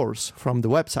the source, from the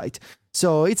website.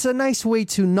 So it's a nice way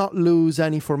to not lose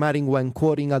any formatting when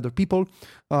quoting other people.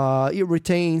 It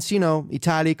retains,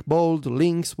 italic, bold,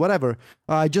 links, whatever.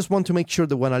 I just want to make sure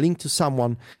that when I link to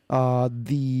someone,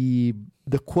 the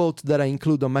quote that I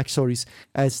include on Mac Stories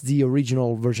as the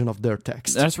original version of their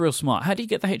text. That's real smart. How do you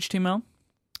get the HTML?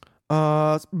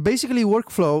 Basically,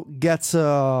 workflow gets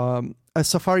a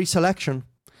Safari selection.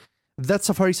 That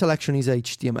Safari selection is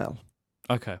HTML.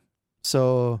 Okay.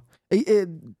 So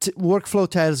workflow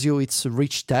tells you it's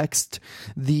rich text.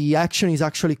 The action is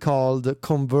actually called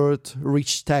convert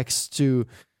rich text to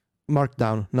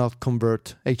Markdown, not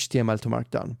convert HTML to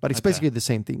Markdown. But it's basically the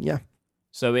same thing, yeah.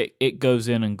 So it goes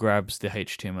in and grabs the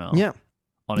HTML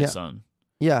on its own.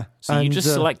 Yeah. So you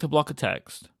just select a block of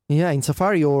text. Yeah, in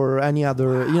Safari or any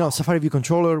other, Safari View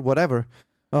Controller, whatever.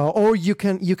 Or you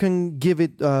can give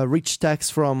it rich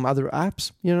text from other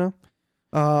apps,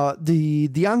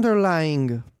 The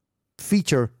underlying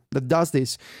feature that does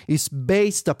this is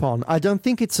based upon, I don't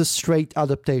think it's a straight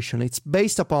adaptation. It's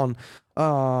based upon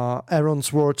Aaron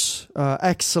Swartz's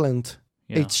excellent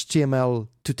HTML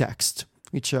to text,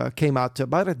 which came out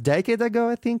about a decade ago,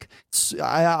 I think.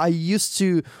 I used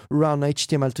to run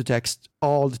HTML to text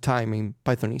all the time in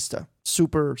Pythonista.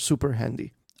 Super, super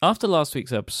handy. After last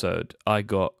week's episode, I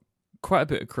got quite a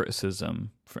bit of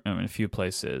criticism in a few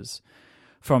places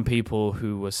from people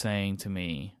who were saying to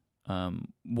me,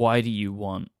 why do you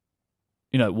want,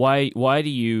 why do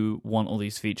you want all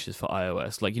these features for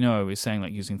iOS? Like, I was saying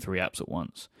like using 3 apps at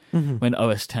once when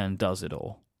OS X does it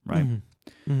all, right?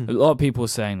 A lot of people were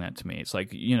saying that to me. It's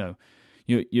like, you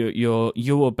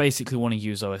will basically want to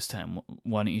use OS X.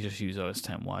 Why don't you just use OS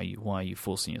X? Why are you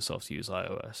forcing yourself to use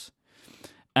iOS?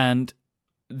 And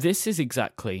this is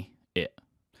exactly it.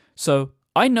 So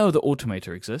I know that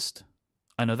Automator exists.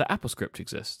 I know that AppleScript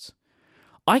exists.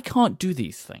 I can't do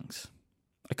these things.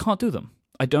 I can't do them.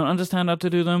 I don't understand how to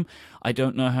do them. I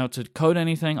don't know how to code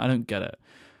anything. I don't get it,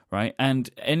 right? And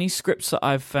any scripts that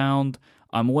I've found,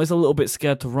 I'm always a little bit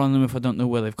scared to run them if I don't know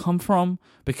where they've come from,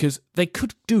 because they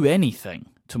could do anything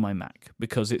to my Mac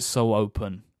because it's so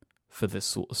open for this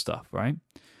sort of stuff, right?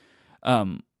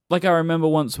 Like I remember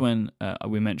once when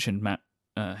we mentioned Matt,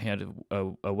 he had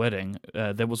a wedding.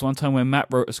 There was one time when Matt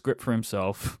wrote a script for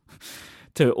himself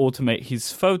to automate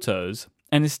his photos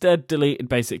and instead deleted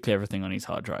basically everything on his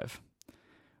hard drive.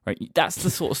 Right? That's the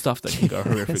sort of stuff that can go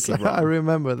horrifically wrong. I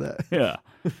remember that. Yeah.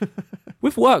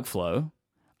 With workflow,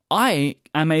 I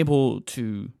am able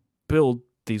to build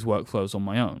these workflows on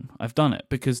my own. I've done it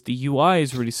because the UI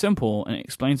is really simple and it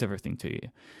explains everything to you.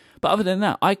 But other than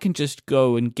that, I can just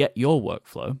go and get your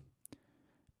workflow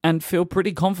and feel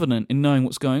pretty confident in knowing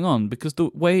what's going on because the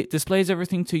way it displays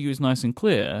everything to you is nice and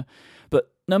clear.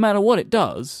 But no matter what it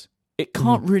does, it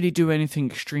can't really do anything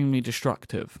extremely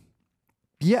destructive.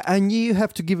 Yeah, and you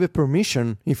have to give it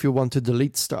permission if you want to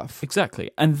delete stuff.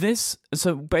 Exactly. And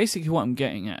so basically what I'm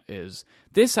getting at is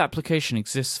this application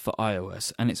exists for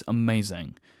iOS and it's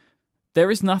amazing.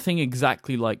 There is nothing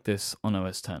exactly like this on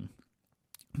OS X.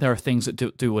 There are things that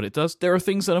do what it does. There are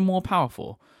things that are more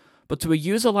powerful. But to a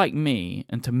user like me,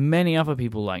 and to many other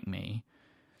people like me,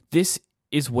 this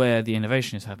is where the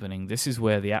innovation is happening. This is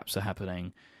where the apps are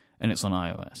happening, and it's on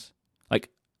iOS. Like,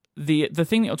 the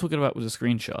thing that you're talking about with the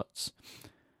screenshots,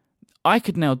 I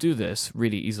could now do this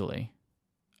really easily,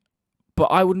 but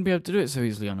I wouldn't be able to do it so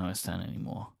easily on OS X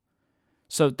anymore.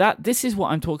 So this is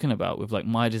what I'm talking about with like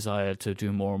my desire to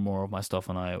do more and more of my stuff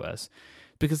on iOS,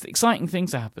 because exciting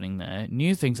things are happening there,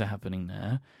 new things are happening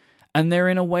there, and they're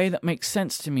in a way that makes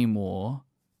sense to me more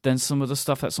than some of the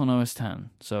stuff that's on OS X.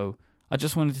 So I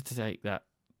just wanted to take that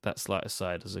slight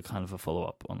aside as a kind of a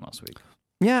follow-up on last week.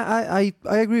 Yeah, I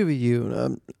agree with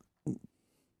you.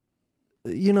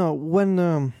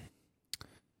 When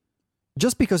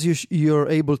just because you're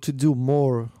able to do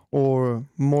more or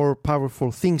more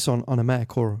powerful things on a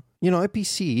Mac or a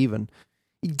PC even,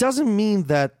 it doesn't mean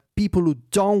that people who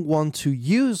don't want to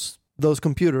use those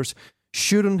computers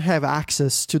shouldn't have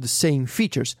access to the same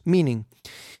features. Meaning,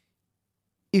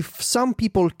 if some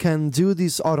people can do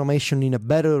this automation in a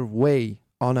better way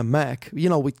on a Mac,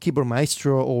 with Keyboard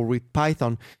Maestro or with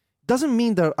Python, doesn't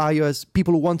mean that iOS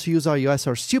people who want to use iOS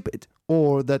are stupid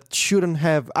or that shouldn't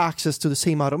have access to the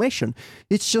same automation.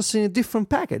 It's just in a different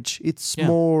package. It's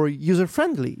more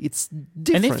user-friendly. It's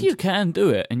different. And if you can do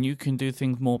it, and you can do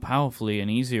things more powerfully and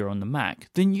easier on the Mac,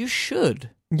 then you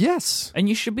should. Yes. And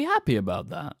you should be happy about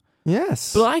that.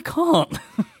 Yes. But I can't.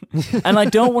 And I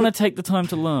don't want to take the time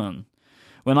to learn.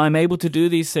 When I'm able to do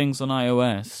these things on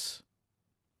iOS,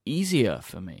 easier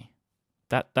for me.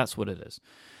 That's what it is.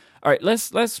 All right,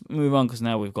 let's move on, because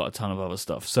now we've got a ton of other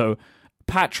stuff. So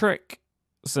Patrick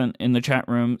in the chat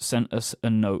room sent us a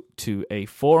note to a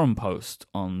forum post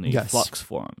on the Flux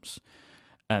forums.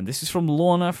 And this is from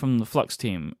Lorna from the Flux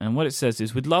team. And what it says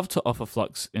is, we'd love to offer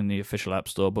Flux in the official App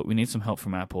Store, but we need some help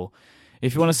from Apple.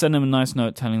 If you want to send them a nice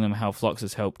note telling them how Flux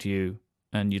has helped you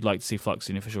and you'd like to see Flux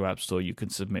in the official App Store, you can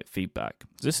submit feedback.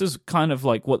 This is kind of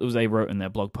like what they wrote in their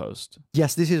blog post.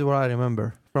 Yes, this is what I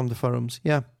remember from the forums.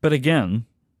 Yeah. But again,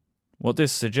 what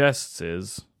this suggests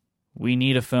is we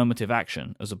need affirmative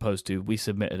action as opposed to we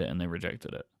submitted it and they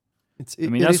rejected it.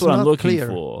 That's what I'm looking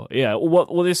for. Yeah,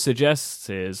 what this suggests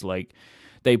is like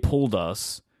they pulled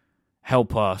us,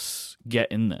 help us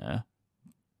get in there,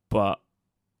 but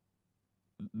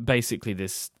basically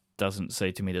this doesn't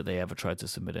say to me that they ever tried to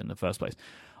submit it in the first place.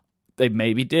 They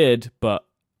maybe did, but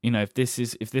if this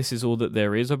is all that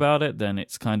there is about it, then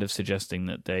it's kind of suggesting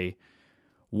that they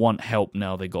want help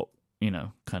now they got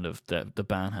kind of the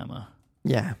ban hammer.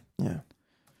 Yeah.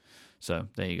 So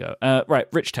there you go. Right,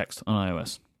 rich text on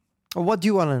iOS. What do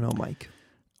you want to know, Myke?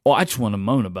 Well, I just want to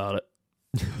moan about it.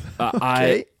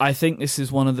 Okay. I think this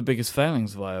is one of the biggest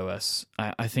failings of iOS.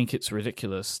 I think it's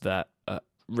ridiculous that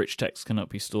rich text cannot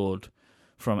be stored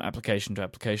from application to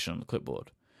application on the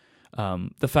clipboard.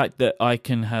 The fact that I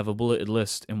can have a bulleted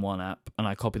list in one app and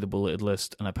I copy the bulleted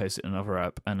list and I paste it in another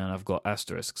app and then I've got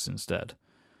asterisks instead.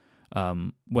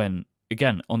 When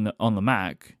again on the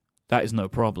Mac, that is no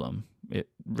problem. It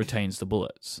retains the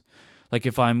bullets. Like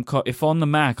if on the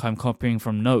Mac I'm copying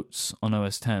from Notes on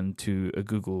OS X to a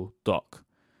Google Doc,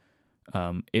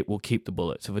 it will keep the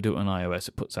bullets. If I do it on iOS,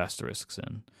 it puts asterisks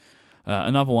in.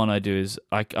 Another one I do is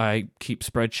I keep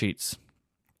spreadsheets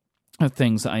of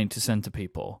things that I need to send to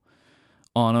people.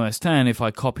 On OS X, if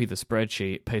I copy the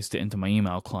spreadsheet, paste it into my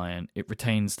email client, it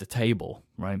retains the table,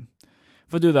 right?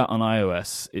 If I do that on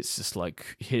iOS, it's just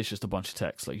like, here's just a bunch of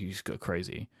text, like you just go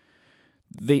crazy.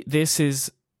 This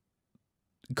is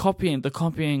the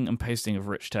copying and pasting of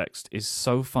rich text is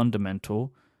so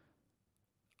fundamental.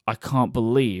 I can't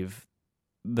believe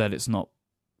that it's not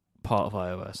part of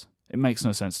iOS. It makes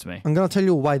no sense to me. I'm going to tell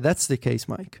you why that's the case,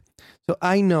 Myke. So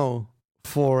I know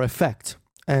for a fact,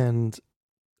 and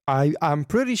I'm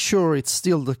pretty sure it's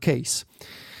still the case,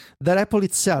 that Apple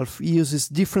itself uses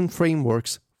different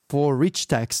frameworks for rich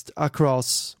text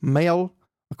across Mail,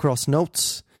 across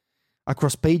Notes,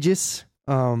 across Pages.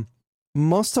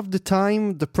 Most of the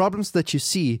time, the problems that you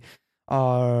see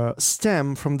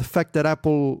stem from the fact that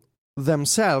Apple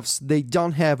themselves, they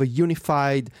don't have a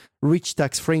unified rich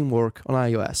text framework on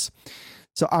iOS.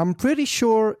 So I'm pretty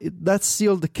sure that's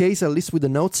still the case, at least with the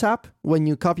Notes app. When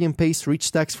you copy and paste rich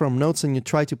text from Notes and you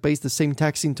try to paste the same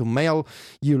text into Mail,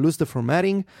 you lose the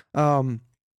formatting. One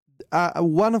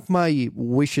of my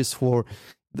wishes for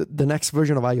the next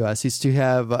version of iOS is to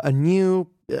have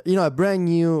a brand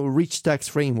new rich text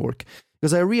framework.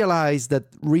 Because I realized that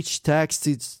rich text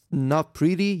is not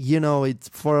pretty.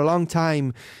 For a long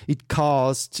time, it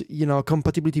caused,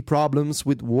 compatibility problems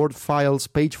with Word files,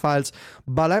 page files.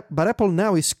 But Apple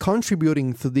now is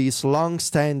contributing to this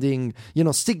long-standing,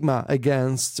 stigma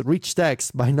against rich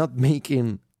text by not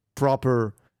making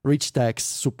proper rich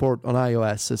text support on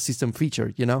iOS, a system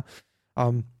feature,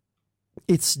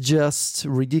 It's just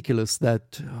ridiculous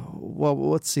that,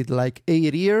 what's it, like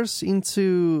 8 years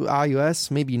into iOS,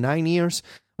 maybe 9 years,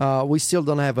 we still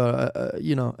don't have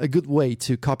a good way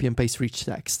to copy and paste rich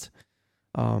text.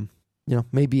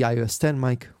 Maybe iOS 10,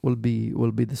 Myke, will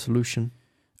be the solution.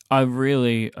 I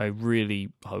really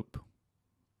hope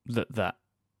that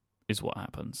is what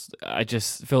happens. I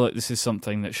just feel like this is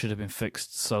something that should have been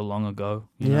fixed so long ago.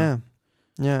 Yeah.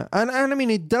 And I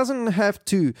mean, it doesn't have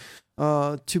to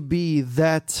be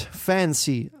that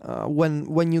fancy.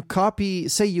 When you copy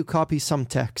some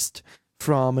text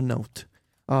from a note,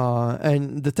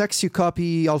 and the text you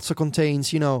copy also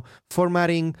contains,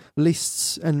 formatting,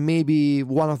 lists, and maybe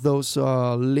one of those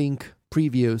link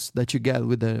previews that you get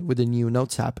with the new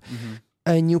Notes app. Mm-hmm.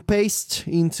 And you paste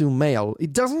into Mail.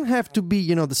 It doesn't have to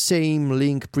be, the same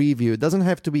link preview. It doesn't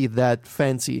have to be that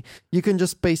fancy. You can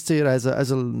just paste it as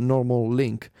a normal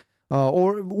link.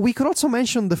 Or we could also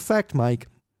mention the fact, Myke,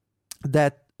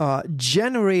 that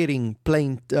generating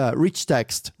plain rich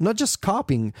text, not just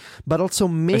copying, but also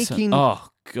making. Oh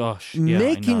gosh, yeah,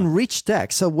 making rich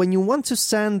text. So when you want to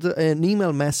send an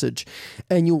email message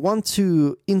and you want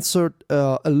to insert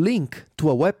a link to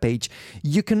a web page,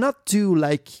 you cannot do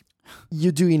like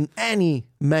you do in any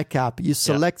Mac app. You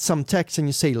select some text and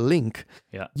you say link.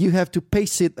 Yeah. You have to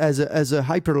paste it as a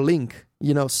hyperlink,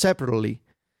 separately.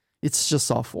 It's just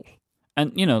awful.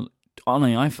 And, on the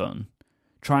iPhone,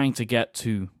 trying to get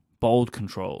to bold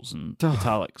controls and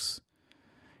italics,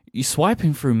 you're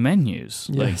swiping through menus.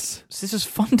 Yes. This is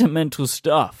fundamental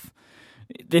stuff.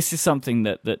 This is something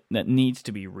that needs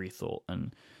to be rethought.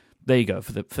 And there you go.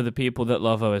 For the people that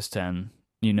love OS X,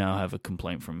 you now have a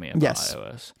complaint from me about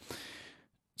iOS.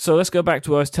 So let's go back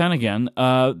to OS X again.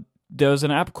 There's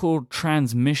an app called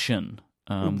Transmission,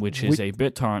 which is a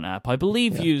BitTorrent app, I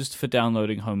believe used for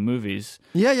downloading home movies.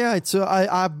 Yeah. It's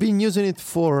I've been using it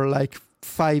for like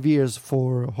 5 years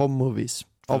for home movies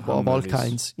of all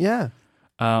kinds. Yeah.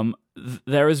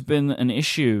 There has been an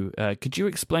issue. Could you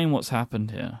explain what's happened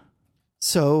here?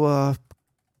 So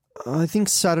I think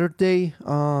Saturday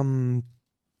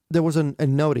there was a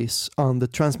notice on the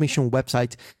Transmission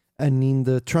website and in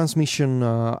the Transmission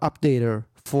updater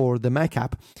for the Mac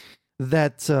app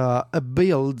that a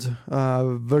build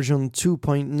version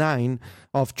 2.9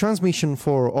 of Transmission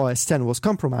for OS X was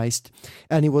compromised,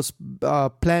 and it was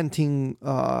planting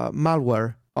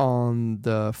malware on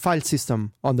the file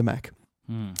system on the Mac.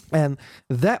 And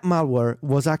that malware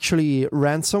was actually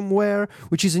ransomware,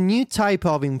 which is a new type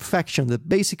of infection that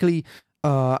basically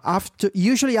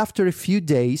usually after a few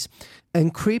days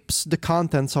encrypts the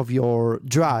contents of your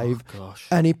drive,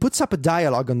 and it puts up a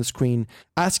dialogue on the screen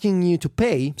asking you to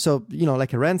pay, so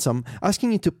like a ransom,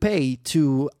 asking you to pay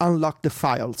to unlock the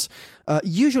files.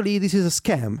 Usually this is a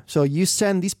scam, so you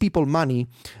send these people money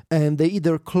and they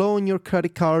either clone your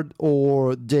credit card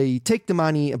or they take the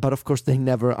money, but of course they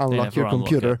never unlock your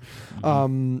computer.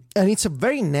 And it's a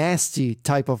very nasty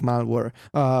type of malware.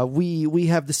 We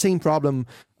have the same problem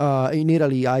in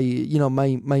Italy.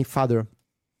 My father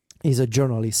is a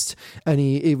journalist, and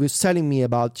he was telling me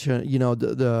about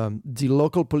the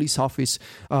local police office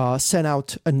sent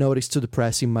out a notice to the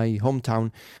press in my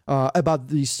hometown about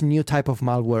this new type of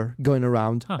malware going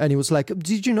around. And he was like,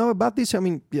 did you know about this? I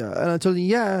mean, yeah. And I told him,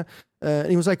 yeah.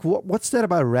 And he was like, what's that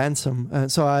about ransom?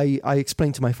 And so I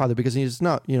explained to my father, because he's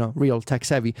not real tech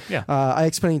savvy. I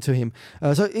explained to him.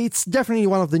 So it's definitely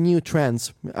one of the new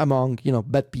trends among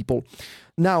bad people.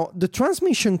 Now the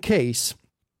Transmission case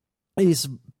is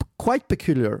quite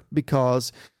peculiar,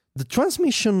 because the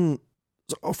Transmission,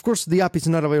 of course, the app is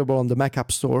not available on the Mac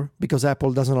App Store because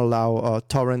Apple doesn't allow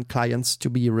torrent clients to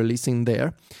be releasing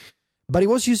there. But it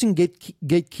was using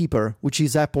Gatekeeper, which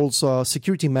is Apple's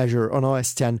security measure on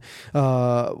OS X,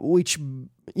 which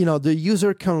the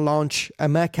user can launch a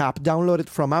Mac app, download it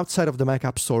from outside of the Mac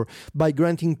App Store by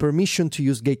granting permission to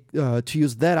use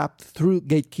that app through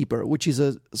Gatekeeper, which is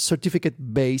a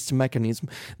certificate-based mechanism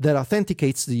that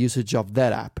authenticates the usage of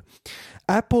that app.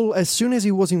 Apple, as soon as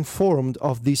it was informed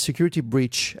of the security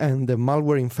breach and the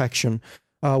malware infection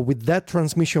with that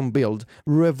Transmission build,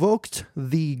 revoked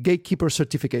the Gatekeeper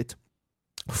certificate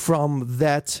from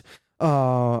that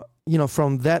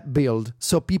build,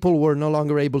 so people were no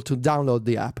longer able to download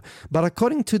the app. But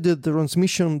according to the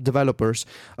Transmission developers,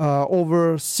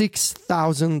 over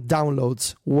 6,000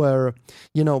 downloads were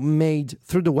made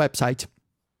through the website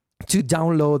to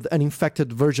download an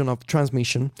infected version of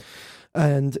Transmission.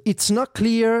 And it's not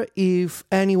clear if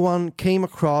anyone came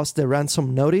across the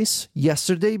ransom notice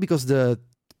yesterday, because the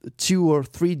 2 or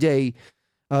 3 day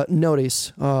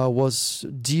notice was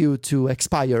due to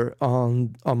expire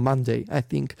on Monday, I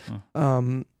think.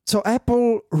 So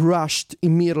Apple rushed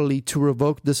immediately to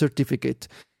revoke the certificate,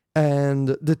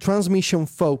 and the Transmission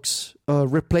folks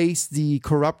replaced the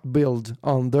corrupt build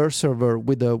on their server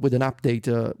with an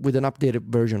updated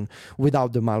version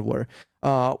without the malware.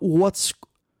 What's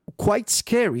quite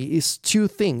scary is two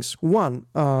things. One,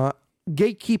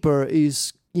 Gatekeeper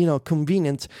is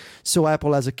convenient, so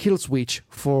Apple has a kill switch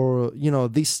for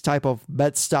this type of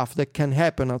bad stuff that can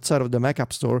happen outside of the Mac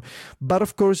App Store. But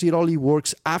of course, it only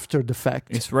works after the fact.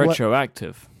 It's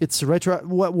retroactive.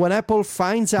 When Apple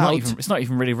finds out, it's not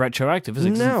even really retroactive, is it?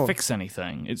 'Cause it doesn't fix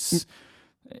anything. It's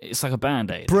like a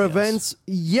band-aid. Prevents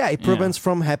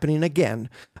from happening again.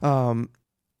 Apple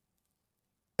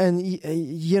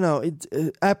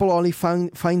only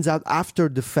finds out after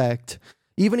the fact.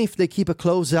 Even if they keep a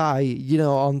close eye,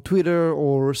 on Twitter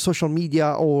or social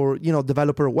media or,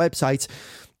 developer websites,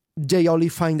 they only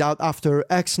find out after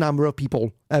X number of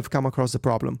people have come across the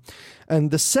problem. And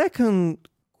the second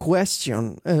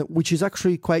question, which is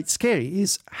actually quite scary,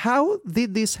 is how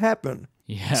did this happen?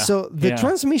 Yeah. So the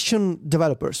transmission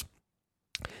developers,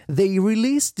 they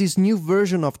released this new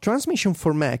version of transmission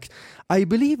for Mac, I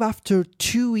believe after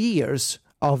 2 years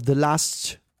of the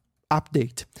last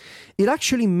update. It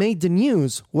actually made the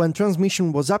news when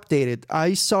transmission was updated.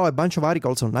 I saw a bunch of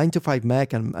articles on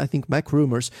 9to5Mac and I think Mac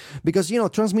Rumors, because,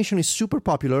 transmission is super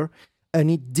popular and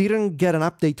it didn't get an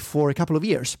update for a couple of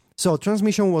years. So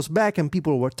transmission was back and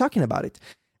people were talking about it.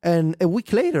 And a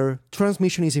week later,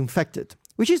 transmission is infected,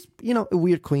 which is, a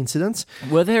weird coincidence.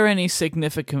 Were there any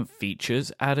significant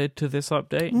features added to this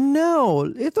update? No,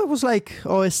 it was like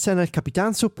OS X El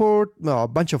Capitan support, a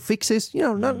bunch of fixes,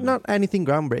 not anything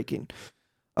groundbreaking.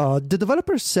 The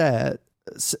developer said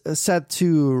to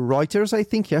Reuters, I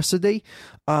think yesterday,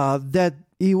 that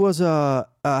it was a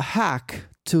hack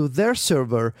to their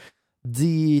server.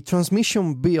 The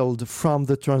transmission build from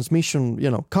the transmission,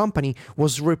 company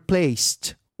was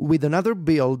replaced with another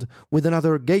build with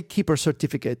another gatekeeper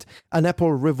certificate, and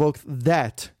Apple revoked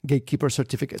that gatekeeper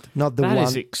certificate, not the one. That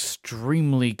is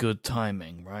extremely good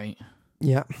timing, right?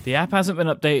 Yeah. The app hasn't been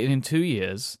updated in 2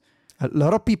 years. A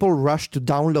lot of people rush to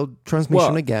download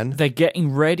transmission again. They're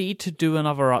getting ready to do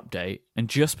another update, and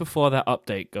just before that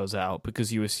update goes out,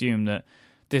 because you assume that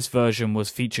this version was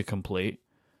feature complete,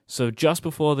 so just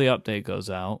before the update goes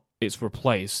out, it's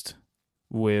replaced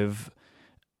with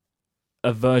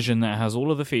a version that has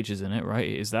all of the features in it, right?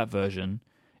 It is that version,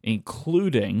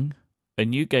 including a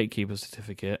new gatekeeper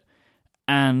certificate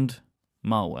and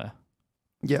malware.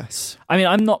 Yes. I mean,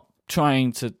 I'm not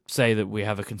trying to say that we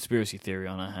have a conspiracy theory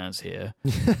on our hands here,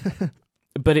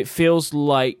 but it feels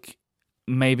like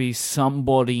maybe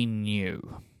somebody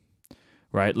knew,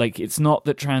 right? Like, it's not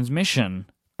that transmission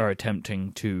are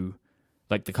attempting to,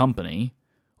 like the company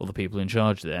or the people in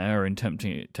charge there are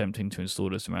attempting to install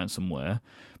this ransomware,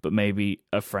 but maybe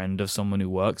a friend of someone who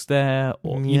works there,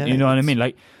 or you know what I mean?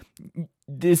 Like,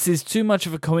 this is too much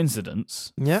of a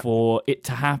coincidence for it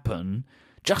to happen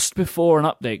just before an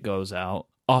update goes out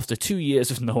after 2 years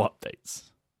of no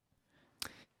updates.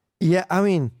 Yeah, I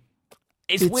mean,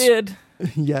 it's weird.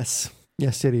 Yes,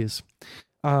 it is.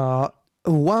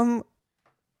 One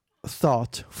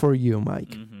thought for you, Myke.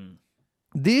 Mm-hmm.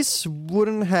 This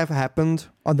wouldn't have happened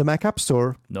on the Mac App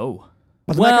Store. No.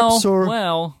 But the Mac App Store...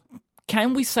 Well,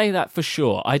 can we say that for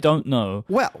sure? I don't know.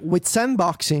 Well, with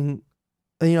sandboxing,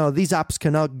 these apps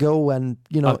cannot go and,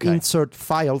 insert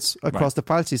files across the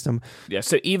file system. Yeah,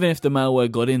 so even if the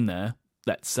malware got in there,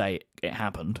 let's say it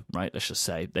happened, right? Let's just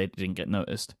say they didn't get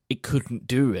noticed. It couldn't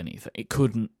do anything. It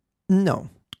couldn't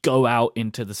go out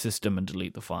into the system and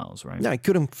delete the files, right? Yeah, I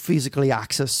couldn't physically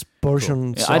access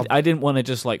portions. Cool. Yeah, I didn't want to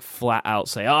just like flat out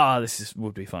say,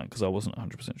 would be fine, because I wasn't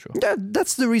 100% sure. Yeah,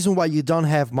 that's the reason why you don't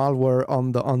have malware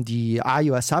on the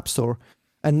iOS App Store.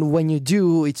 And when you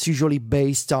do, it's usually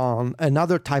based on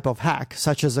another type of hack,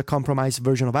 such as a compromised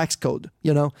version of Xcode,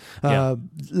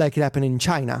 like it happened in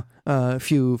China a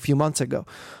few months ago.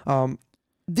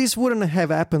 This wouldn't have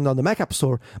happened on the Mac App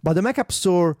Store, but the Mac App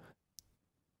Store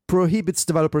prohibits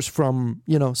developers from,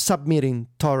 submitting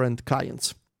torrent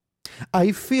clients.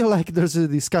 I feel like there's a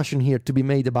discussion here to be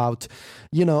made about,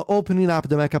 opening up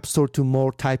the Mac App Store to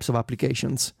more types of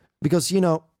applications. Because,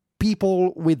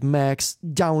 people with Macs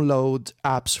download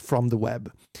apps from the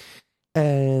web.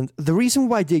 And the reason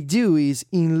why they do is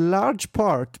in large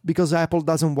part because Apple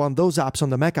doesn't want those apps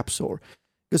on the Mac App Store.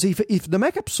 Because if the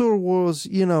Mac App Store was,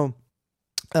 the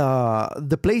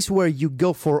place where you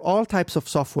go for all types of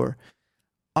software,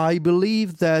 I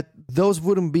believe that those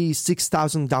wouldn't be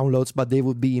 6,000 downloads, but they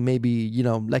would be maybe,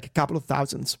 like a couple of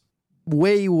thousands.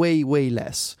 Way, way, way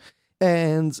less.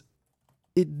 And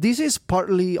this is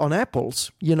partly on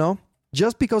Apple's,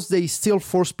 just because they still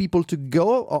force people to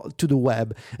go to the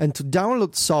web and to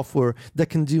download software that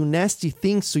can do nasty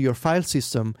things to your file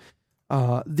system.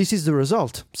 This is the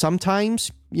result.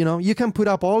 Sometimes, you can put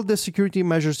up all the security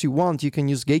measures you want. You can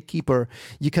use Gatekeeper.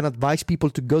 You can advise people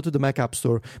to go to the Mac App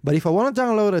Store. But if I want to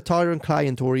download a torrent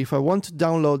client, or if I want to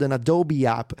download an Adobe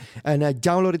app and I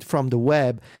download it from the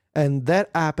web, and that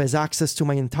app has access to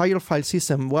my entire file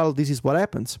system, well, this is what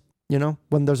happens.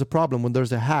 When there's a problem, when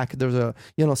there's a hack, there's a,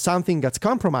 something that's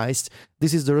compromised,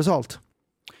 this is the result.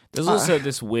 There's also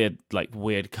this weird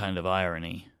kind of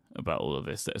irony about all of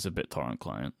this that is a BitTorrent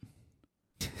client.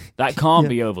 That can't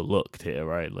be overlooked here,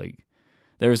 right? Like,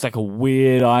 there is like a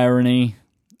weird irony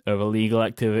of illegal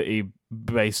activity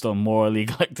based on more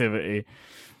illegal activity.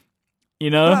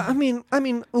 I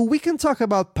mean, we can talk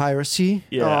about piracy.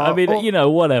 Yeah,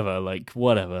 whatever.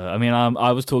 I mean,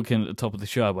 I was talking at the top of the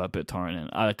show about BitTorrent,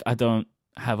 and I don't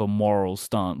have a moral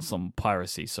stance on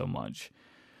piracy so much.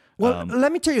 Well,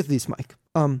 let me tell you this, Myke.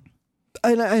 And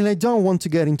I don't want to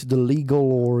get into the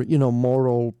legal or,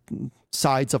 moral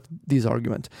sides of this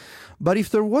argument. But if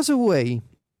there was a way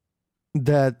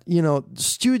that,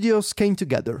 studios came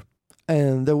together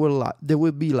and they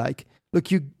would be like,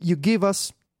 look, you give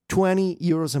us 20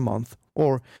 euros a month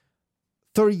or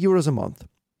 30 euros a month,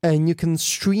 and you can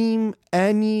stream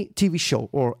any TV show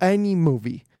or any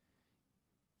movie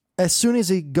as soon as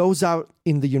it goes out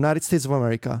in the United States of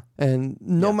America, and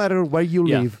no matter where you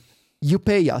live, you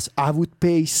pay us. I would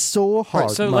pay so hard.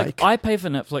 Right, so Myke. I pay for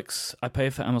Netflix, I pay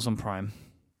for Amazon Prime.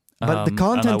 But the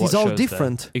content is all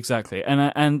different. There. Exactly.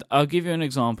 And I'll give you an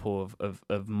example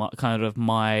of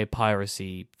my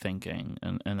piracy thinking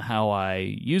and how I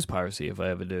use piracy if I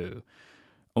ever do.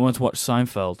 I wanted to watch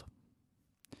Seinfeld.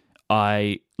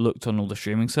 I looked on all the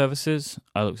streaming services.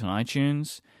 I looked on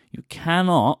iTunes. You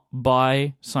cannot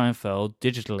buy Seinfeld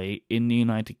digitally in the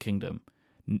United Kingdom.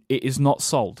 It is not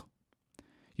sold.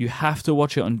 You have to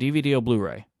watch it on DVD or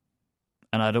Blu-ray.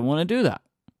 And I don't want to do that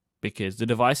because the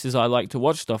devices I like to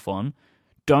watch stuff on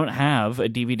don't have a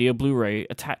DVD or Blu-ray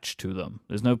attached to them.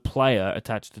 There's no player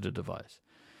attached to the device.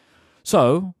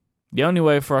 So the only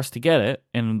way for us to get it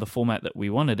in the format that we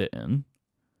wanted it in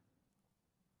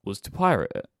was to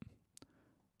pirate it.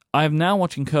 I am now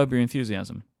watching Curb Your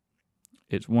Enthusiasm.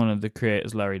 It's one of the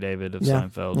creators, Larry David of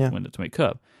Seinfeld, went to make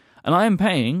Curb. And I am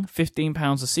paying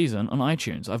 £15 a season on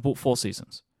iTunes. I've bought 4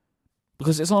 seasons.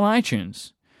 Because it's on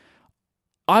iTunes.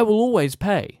 I will always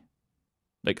pay.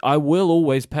 I will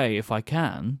always pay if I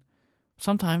can.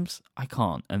 Sometimes I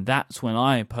can't. And that's when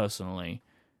I personally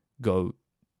go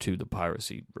to the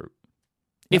piracy route.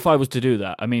 If I was to do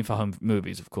that. I mean, for home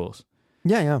movies, of course.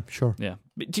 Yeah, sure. Yeah.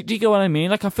 Do you get what I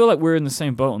mean? I feel like we're in the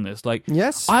same boat on this.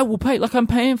 Yes. I will pay. I'm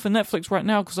paying for Netflix right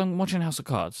now because I'm watching House of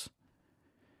Cards.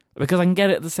 Because I can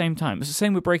get it at the same time. It's the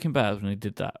same with Breaking Bad when they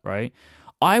did that, right?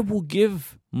 I will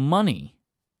give money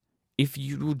if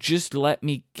you will just let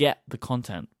me get the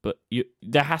content. But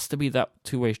there has to be that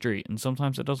two-way street, and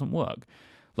sometimes it doesn't work.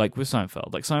 Like with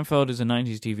Seinfeld. Seinfeld is a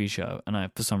 90s TV show, and I,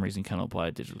 for some reason, cannot buy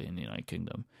it digitally in the United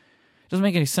Kingdom. It doesn't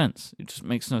make any sense. It just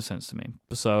makes no sense to me.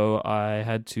 So I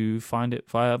had to find it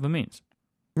via other means.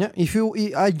 Yeah,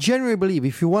 I genuinely believe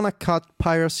if you want to cut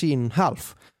piracy in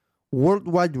half,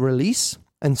 worldwide release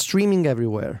and streaming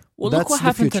everywhere. Well, that's look what the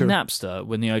happened future. to Napster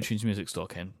when the iTunes Music Store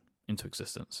came into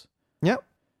existence. Yeah.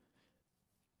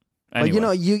 Anyway.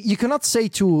 But you cannot say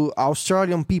to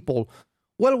Australian people,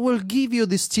 well, we'll give you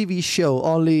this TV show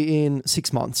only in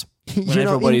 6 months. When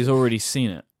everybody's already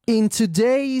seen it. In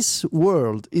today's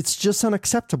world, it's just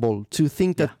unacceptable to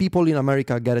think that people in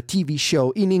America get a TV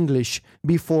show in English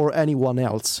before anyone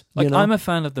else. I'm a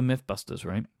fan of the Mythbusters,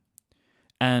 right?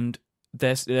 And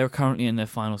they're currently in their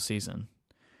final season.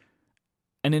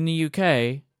 And in the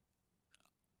UK,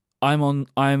 I'm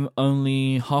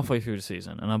only halfway through the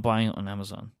season, and I'm buying it on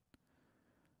Amazon.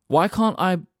 Why can't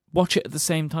I watch it at the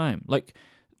same time?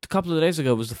 A couple of days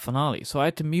ago was the finale, so I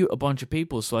had to mute a bunch of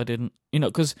people so I didn't,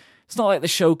 because it's not like the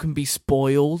show can be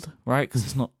spoiled, right? Because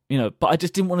it's not, but I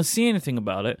just didn't want to see anything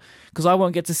about it because I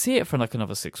won't get to see it for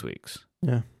another 6 weeks.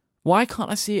 Yeah. Why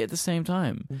can't I see it at the same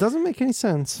time? It doesn't make any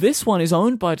sense. This one is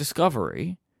owned by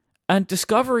Discovery, and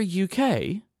Discovery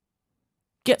UK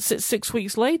gets it 6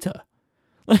 weeks later.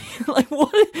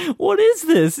 What is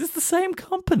this? It's the same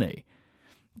company.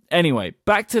 Anyway,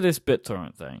 back to this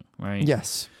BitTorrent thing, right?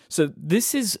 Yes. So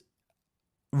this is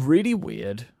really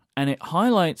weird, and it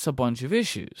highlights a bunch of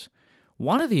issues.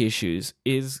 One of the issues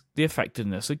is the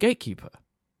effectiveness of Gatekeeper,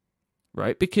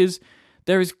 right? Because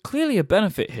there is clearly a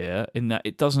benefit here in that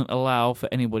it doesn't allow for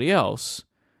anybody else,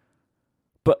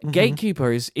 but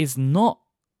Gatekeeper is not.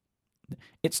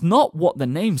 It's not what the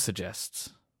name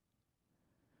suggests,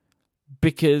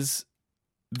 because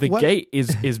the gate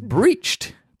is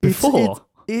breached before.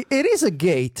 It is a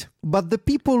gate, but the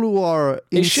people who are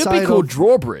inside it should be called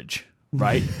drawbridge,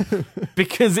 right?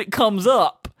 Because it comes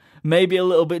up maybe a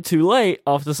little bit too late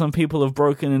after some people have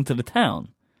broken into the town.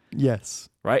 Yes.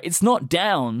 Right? It's not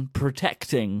down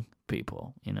protecting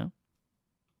people,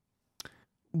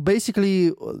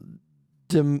 Basically,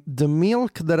 the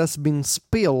milk that has been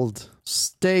spilled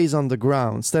stays on the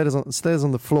ground, stays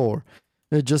on the floor.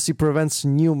 It prevents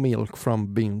new milk from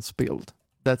being spilled.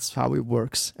 That's how it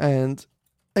works. And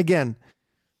again,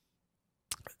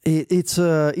 it's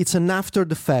an after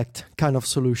the fact kind of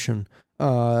solution.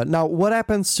 Now, what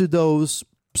happens to those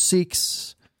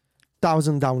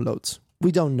 6,000 downloads?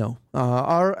 We don't know.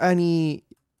 Are any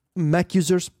Mac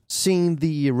users seeing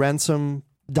the ransom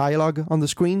dialogue on the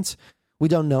screens? We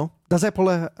don't know. Does Apple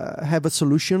have a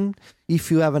solution?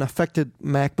 If you have an affected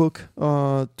MacBook,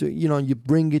 you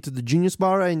bring it to the Genius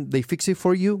Bar and they fix it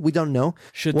for you? We don't know.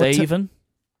 Should they even?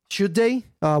 Should they?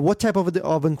 What type of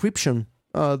encryption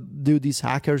do these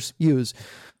hackers use?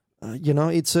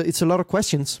 It's a lot of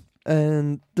questions,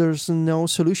 and there's no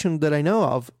solution that I know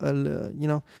of.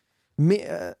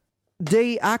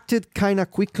 They acted kind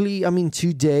of quickly. I mean,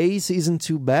 2 days isn't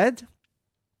too bad.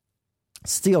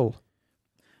 Still,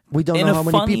 we don't know how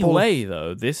many people. In a funny way,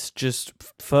 though, this just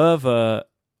further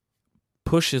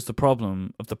pushes the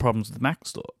problems of the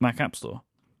Mac App Store.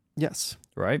 Yes.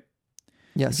 Right?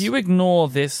 Yes. If you ignore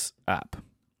this app,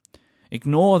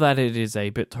 ignore that it is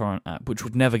a BitTorrent app, which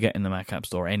would never get in the Mac App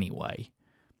Store anyway.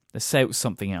 Let's say it was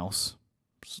something else.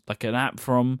 Like an app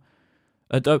from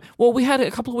Adobe. Well, we had it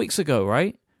a couple of weeks ago,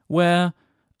 right? Where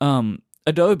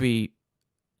Adobe,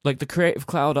 like the Creative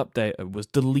Cloud update, was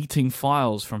deleting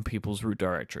files from people's root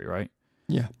directory, right?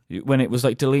 Yeah. When it was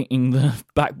like deleting the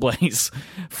Backblaze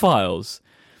files.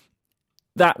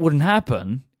 That wouldn't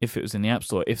happen if it was in the App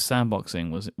Store, if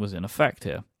sandboxing was in effect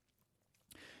here.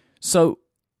 So,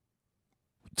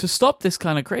 to stop this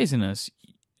kind of craziness,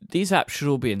 these apps should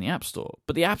all be in the App Store.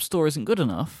 But the App Store isn't good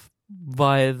enough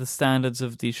via the standards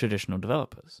of the traditional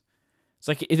developers. It's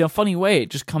like, in a funny way, it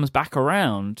just comes back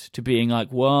around to being like,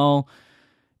 well,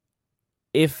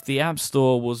 if the App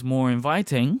Store was more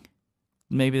inviting,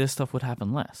 maybe this stuff would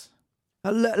happen less.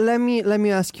 Let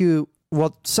me ask you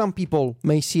what some people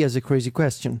may see as a crazy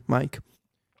question, Myke.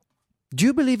 Do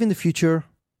you believe in the future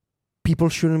people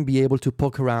shouldn't be able to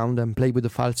poke around and play with the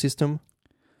file system?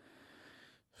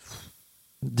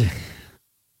 I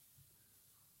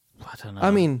don't know.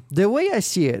 I mean, the way I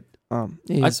see it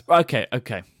is... Okay.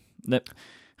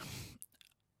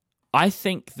 I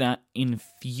think that in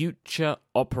future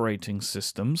operating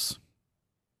systems,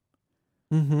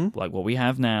 like what we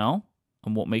have now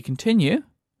and what may continue...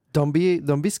 Don't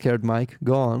be scared, Myke.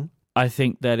 Go on. I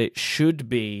think that it should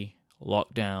be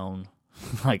locked down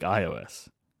like iOS.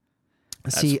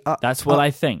 That's what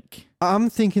I think. I'm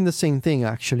thinking the same thing,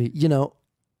 actually.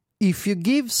 If you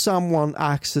give someone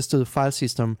access to the file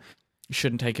system... You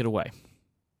shouldn't take it away.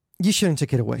 You shouldn't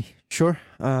take it away. Sure.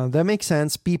 That makes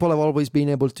sense. People have always been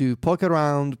able to poke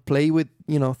around, play with,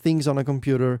 things on a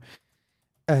computer.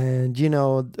 And,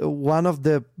 one of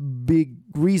the big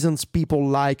reasons people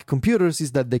like computers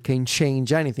is that they can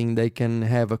change anything. They can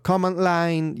have a command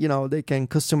line, they can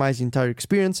customize the entire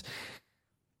experience.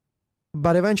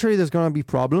 But eventually there's going to be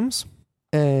problems.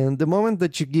 And the moment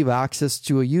that you give access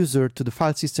to a user to the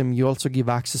file system, you also give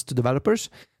access to developers.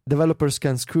 Developers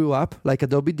can screw up, like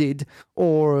Adobe did,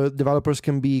 or developers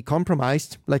can be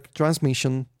compromised, like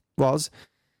Transmission was.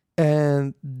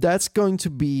 And that's going to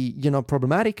be,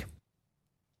 problematic.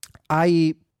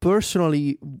 I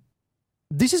personally,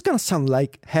 this is going to sound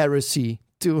like heresy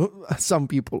to some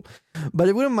people, but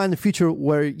I wouldn't mind the future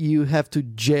where you have to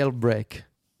jailbreak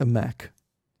a Mac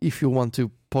if you want to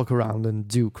poke around and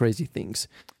do crazy things.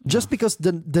 Just because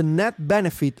the net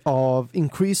benefit of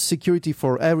increased security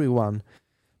for everyone,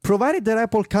 provided that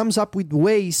Apple comes up with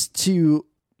ways to,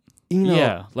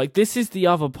 Yeah, like this is the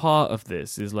other part of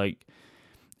this, is like,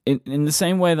 in the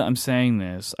same way that I'm saying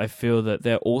this, I feel that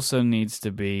there also needs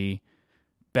to be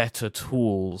better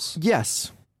tools.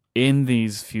 Yes. In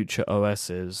these future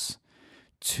OSs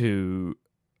to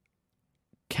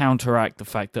counteract the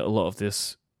fact that a lot of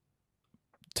this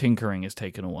tinkering is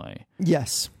taken away.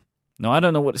 Yes. Now, I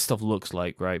don't know what this stuff looks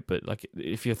like, right? But like,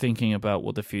 if you're thinking about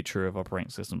what the future of operating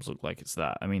systems look like, it's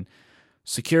that. I mean,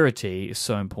 security is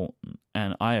so important,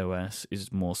 and iOS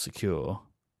is more secure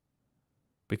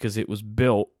because it was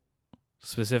built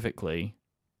specifically.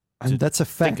 And that's a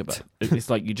fact. It's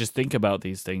like you just think about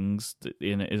these things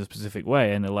in a specific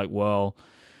way, and they're like, well,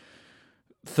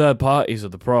 third parties are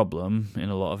the problem in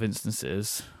a lot of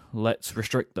instances. Let's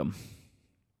restrict them.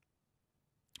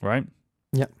 Right?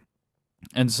 Yeah.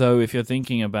 And so if you're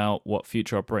thinking about what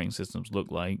future operating systems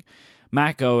look like,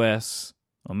 Mac OS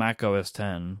or Mac OS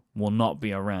 10 will not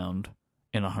be around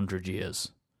in 100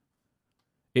 years.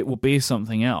 It will be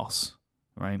something else,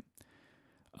 right?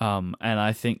 And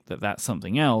I think that that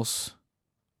something else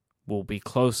will be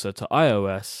closer to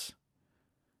iOS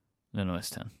than OS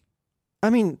 10. I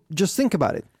mean, just think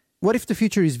about it. What if the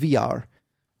future is VR?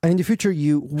 And in the future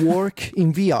you work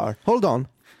in VR. Hold on.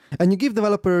 And you give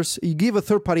developers, you give a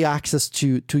third-party access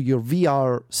to your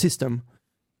VR system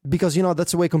because,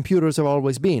 that's the way computers have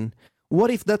always been.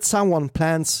 What if that someone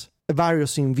plants a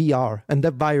virus in VR and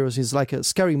that virus is like a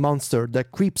scary monster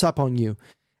that creeps up on you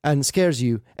and scares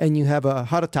you and you have a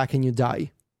heart attack and you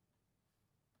die?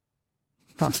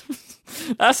 Huh.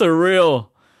 That's a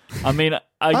real... I mean,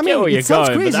 I get where you're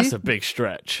going, crazy. But that's a big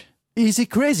stretch. Is it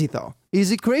crazy, though?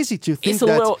 Is it crazy to think it's a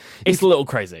little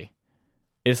crazy.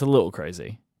 It's a little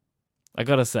crazy. I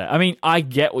gotta say. I mean, I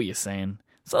get what you're saying.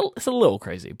 it's a little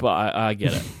crazy, but I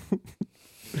get it.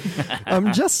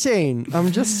 I'm just saying.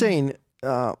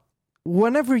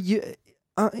 Whenever you,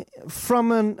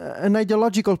 from an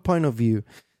ideological point of view,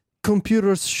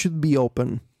 computers should be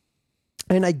open,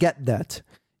 and I get that.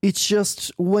 It's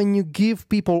just when you give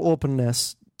people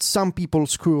openness, some people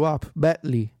screw up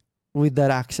badly with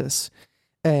that access,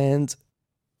 and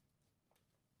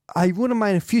I wouldn't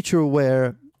mind a future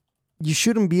where you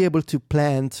shouldn't be able to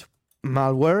plant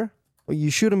malware, or you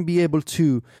shouldn't be able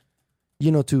to,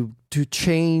 to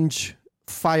change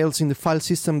files in the file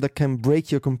system that can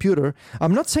break your computer.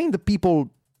 I'm not saying that people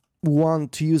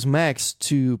want to use Macs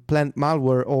to plant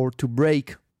malware or to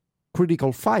break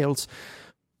critical files,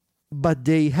 but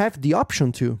they have the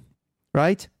option to,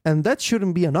 right? And that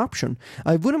shouldn't be an option.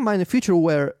 I wouldn't mind a future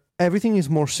where everything is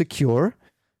more secure.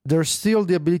 There's still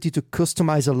the ability to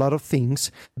customize a lot of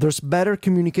things. There's better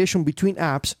communication between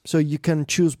apps, so you can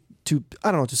choose to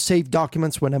save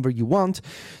documents whenever you want.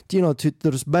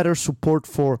 There's better support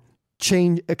for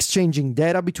exchanging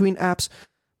data between apps.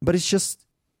 But it's just,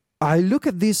 I look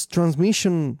at this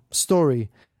transmission story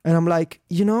and I'm like,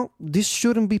 this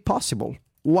shouldn't be possible.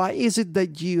 Why is it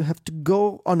that you have to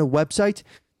go on a website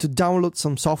to download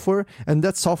some software and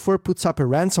that software puts up a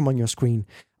ransom on your screen?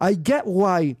 I get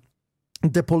why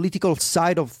the political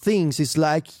side of things is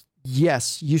like,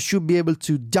 yes, you should be able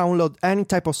to download any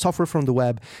type of software from the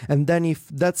web, and then if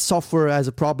that software has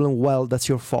a problem, well, that's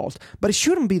your fault. But it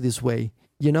shouldn't be this way,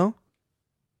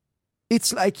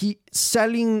 It's like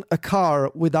selling a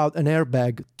car without an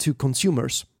airbag to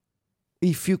consumers.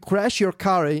 If you crash your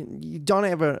car and you don't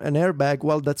have an airbag,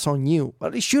 well, that's on you.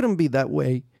 But it shouldn't be that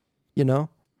way,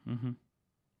 Mm-hmm.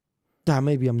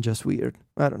 Maybe I'm just weird.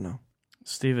 I don't know.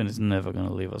 Steven is never going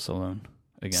to leave us alone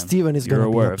again. Steven is going to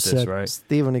be aware upset. of this, right?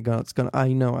 Steven is going to...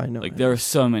 I know. There are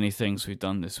so many things we've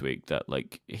done this week that,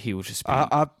 he will just be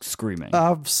screaming.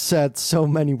 I've said so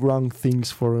many wrong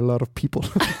things for a lot of people.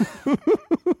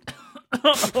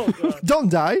 Oh, God. Don't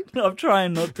die. I'm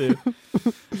trying not to.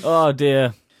 Oh,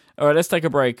 dear. All right, let's take a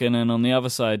break, and then on the other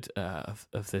side of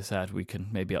this ad, we can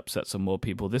maybe upset some more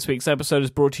people. This week's episode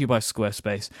is brought to you by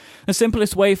Squarespace, the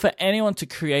simplest way for anyone to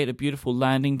create a beautiful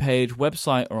landing page,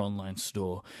 website, or online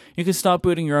store. You can start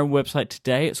building your own website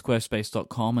today at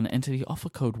squarespace.com and enter the offer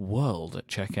code WORLD at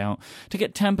checkout to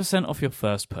get 10% off your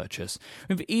first purchase.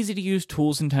 With easy-to-use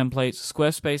tools and templates,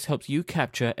 Squarespace helps you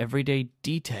capture everyday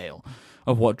detail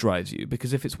of what drives you,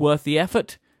 because if it's worth the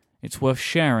effort, it's worth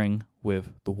sharing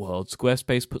with the world.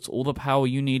 Squarespace puts all the power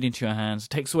you need into your hands,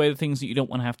 takes away the things that you don't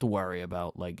want to have to worry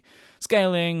about, like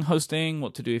scaling, hosting,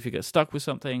 what to do if you get stuck with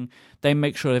something. They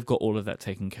make sure they've got all of that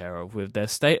taken care of. With their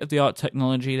state-of-the-art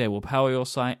technology, they will power your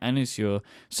site and ensure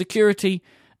security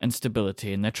and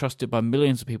stability, and they're trusted by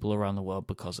millions of people around the world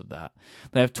because of that.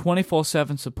 They have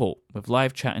 24/7 support with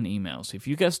live chat and emails. If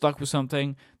you get stuck with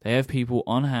something, they have people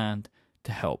on hand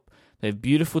to help. They have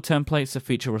beautiful templates that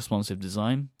feature responsive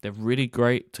design. They're really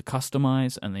great to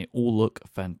customize, and they all look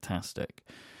fantastic.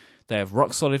 They have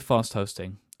rock-solid fast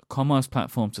hosting, a commerce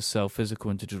platform to sell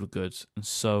physical and digital goods, and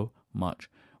so much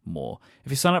more.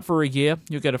 If you sign up for a year,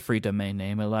 you'll get a free domain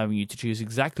name, allowing you to choose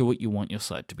exactly what you want your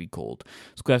site to be called.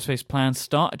 Squarespace plans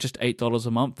start at just $8 a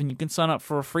month, and you can sign up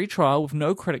for a free trial with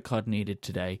no credit card needed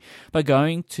today by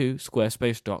going to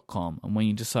squarespace.com. And when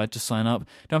you decide to sign up,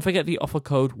 don't forget the offer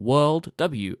code WORLD,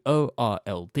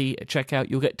 WORLD, at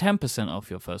checkout. You'll get 10% off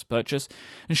your first purchase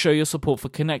and show your support for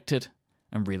Connected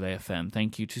and Relay FM.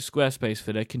 Thank you to Squarespace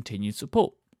for their continued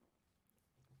support.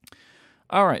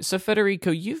 All right, so Federico,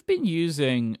 you've been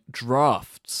using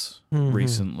drafts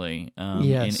recently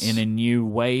yes. in a new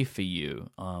way for you,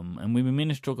 and we've been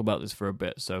meaning to talk about this for a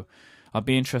bit, so I'd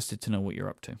be interested to know what you're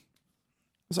up to.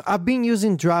 So I've been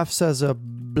using drafts as a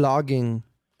blogging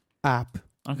app,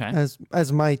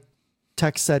 as my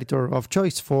text editor of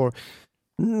choice for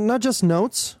not just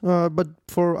notes, but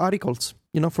for articles,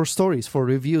 for stories, for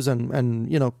reviews, and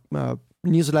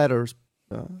newsletters,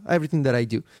 everything that I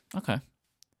do. Okay.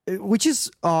 Which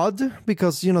is odd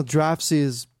because, drafts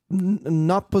is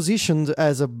not positioned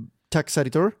as a text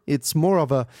editor. It's more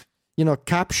of a,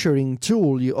 capturing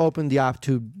tool. You open the app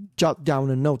to jot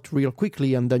down a note real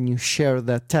quickly, and then you share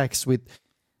that text with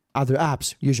other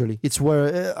apps, usually. It's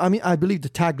where, I believe the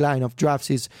tagline of drafts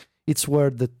is, it's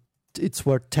where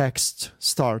text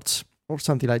starts, or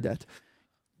something like that.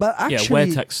 But actually... where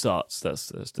text starts, that's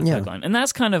the tagline. And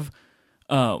that's kind of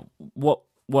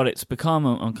what it's become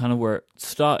and kind of where it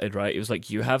started, right? It was like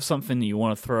you have something that you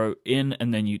want to throw in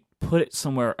and then you put it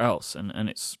somewhere else, and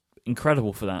it's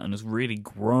incredible for that and has really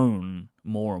grown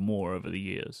more and more over the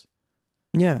years.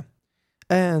 Yeah.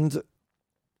 And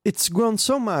it's grown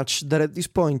so much that at this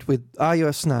point with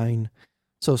iOS 9,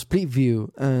 so split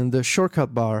view and the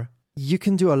shortcut bar, you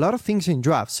can do a lot of things in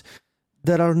drafts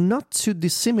that are not too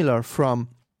dissimilar from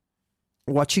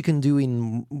what you can do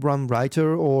in Run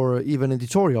Writer or even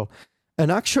editorial.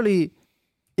 And actually,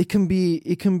 it can be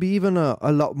even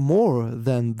a lot more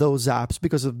than those apps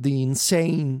because of the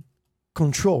insane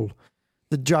control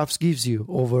that drafts gives you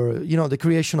over, the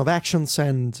creation of actions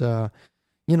and,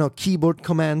 keyboard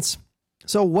commands.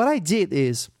 So what I did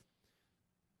is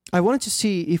I wanted to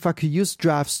see if I could use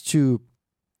drafts to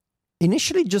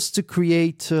initially just to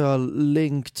create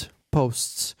linked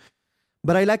posts.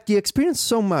 But I liked the experience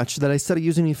so much that I started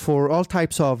using it for all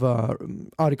types of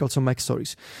articles on Myke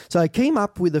Stories. So I came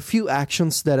up with a few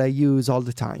actions that I use all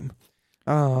the time.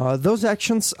 Those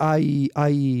actions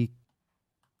I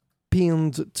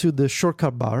pinned to the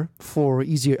shortcut bar for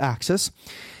easier access.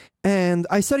 And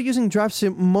I started using drafts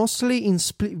mostly in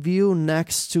split view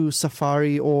next to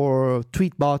Safari or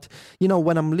Tweetbot.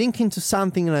 When I'm linking to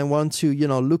something and I want to,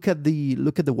 look at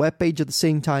the web page at the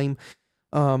same time.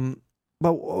 But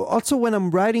also when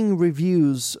I'm writing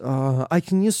reviews, I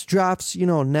can use drafts,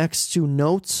 next to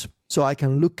notes. So I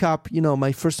can look up,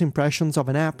 my first impressions of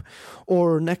an app,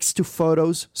 or next to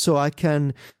photos. So I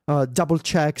can double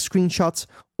check screenshots,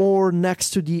 or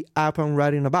next to the app I'm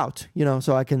writing about,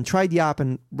 so I can try the app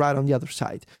and write on the other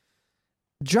side.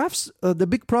 Drafts, the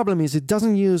big problem is it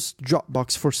doesn't use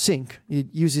Dropbox for sync. It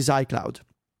uses iCloud.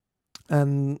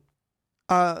 And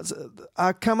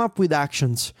I come up with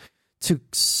actions to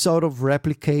sort of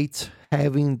replicate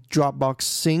having Dropbox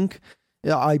sync.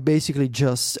 I basically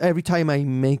just, every time I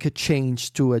make a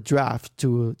change to a draft,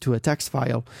 to a text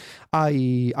file,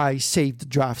 I save the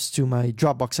drafts to my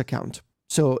Dropbox account.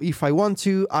 So if I want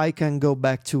to, I can go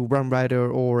back to Run Writer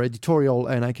or editorial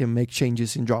and I can make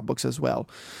changes in Dropbox as well.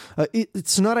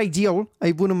 It's not ideal.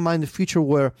 I wouldn't mind a feature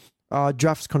where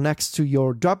drafts connects to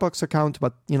your Dropbox account,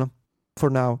 but for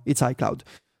now it's iCloud.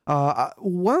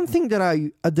 One thing that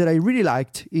I really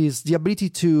liked is the ability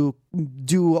to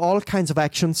do all kinds of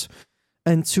actions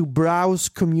and to browse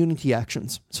community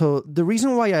actions. So the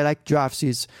reason why I like drafts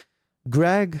is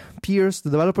Greg Pierce, the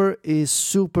developer, is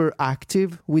super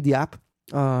active with the app.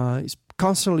 He's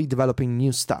constantly developing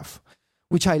new stuff,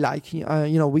 which I like.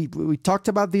 We talked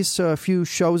about this a few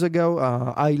shows ago.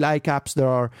 I like apps that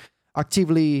are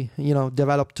actively,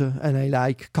 developed, and I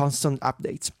like constant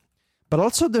updates. But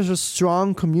also there's a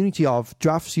strong community of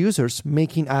drafts users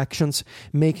making actions,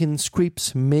 making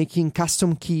scripts, making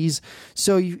custom keys.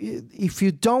 So if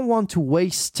you don't want to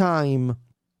waste time,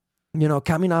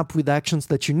 coming up with actions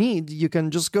that you need, you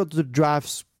can just go to the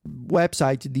drafts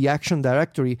website, the action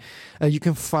directory. You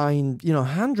can find,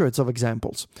 hundreds of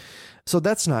examples. So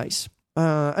that's nice.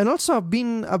 And also I've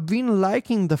been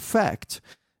liking the fact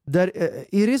that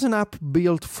it is an app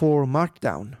built for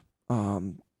Markdown.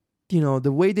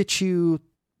 The way that you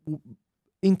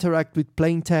interact with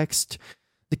plain text,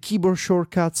 the keyboard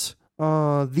shortcuts,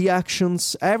 the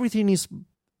actions, everything is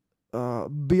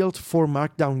built for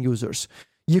Markdown users.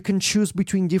 You can choose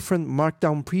between different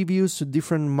Markdown previews,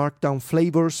 different Markdown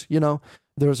flavors.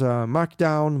 There's a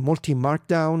Markdown,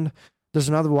 multi-Markdown. There's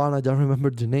another one, I don't remember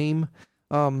the name.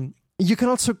 You can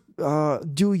also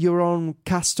do your own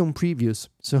custom previews.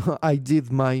 So I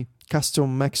did my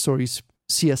custom Myke Stories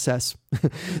CSS.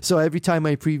 So every time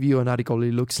I preview an article,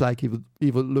 it looks like it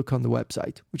would look on the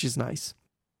website, which is nice.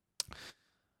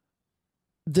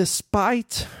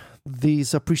 Despite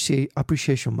this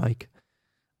appreciation, Myke,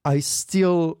 I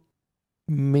still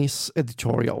miss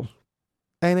editorial.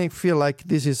 And I feel like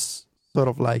this is sort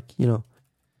of like,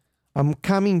 I'm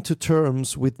coming to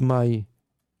terms with my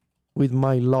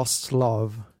lost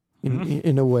love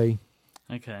in a way.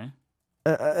 Okay.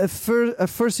 At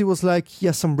first it was like,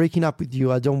 yes, I'm breaking up with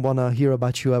you. I don't want to hear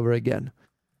about you ever again.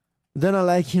 Then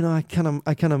I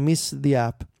kind of miss the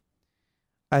app.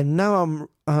 And now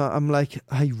I'm like,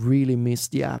 I really miss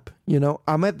the app.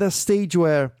 I'm at the stage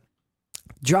where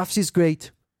drafts is great,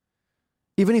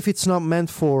 even if it's not meant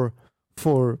for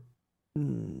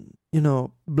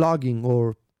blogging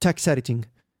or text editing.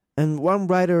 And One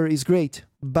Writer is great,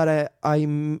 but I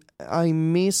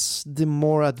miss the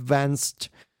more advanced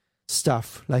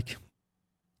stuff. Like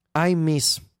I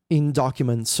miss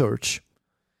in-document search.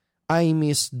 I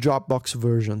miss Dropbox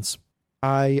versions.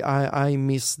 I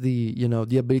miss the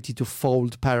ability to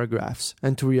fold paragraphs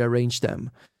and to rearrange them.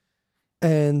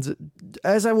 And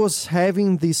as I was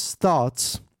having these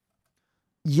thoughts,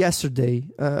 yesterday,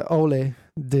 Ole,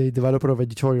 the developer of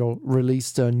editorial,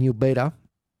 released a new beta.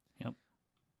 Yep.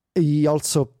 He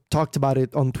also talked about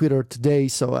it on Twitter today,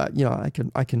 so I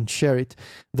can share it.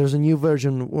 There's a new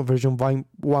version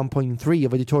 1.3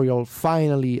 of editorial,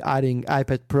 finally adding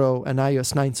iPad Pro and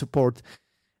iOS 9 support.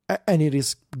 and it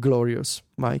is glorious,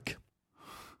 Myke.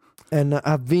 And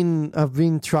I've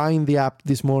been trying the app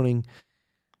this morning,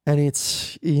 and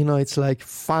it's like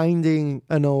finding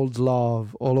an old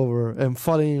love all over and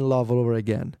falling in love all over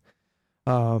again.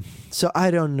 So I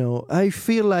don't know. I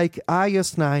feel like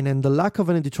iOS 9 and the lack of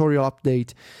an editorial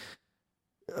update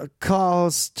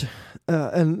caused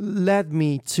and led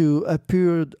me to a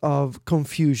period of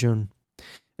confusion,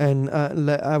 and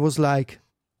I was like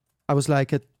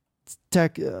a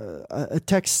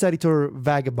text editor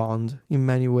vagabond in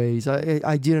many ways.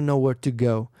 I didn't know where to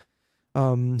go.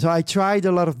 So I tried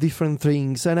a lot of different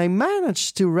things, and I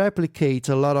managed to replicate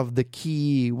a lot of the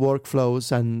key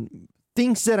workflows and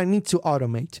things that I need to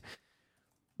automate.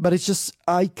 But it's just,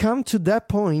 I come to that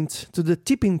point, to the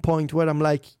tipping point where I'm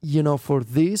like, for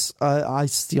this, I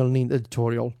still need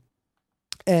editorial.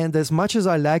 And as much as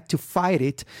I like to fight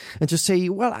it and to say,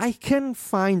 well, I can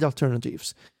find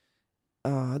alternatives,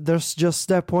 there's just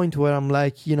that point where I'm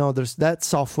like, there's that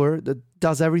software that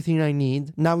does everything I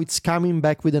need. Now it's coming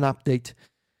back with an update,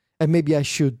 and maybe I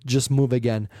should just move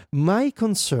again. My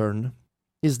concern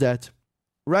is that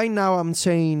right now I'm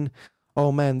saying,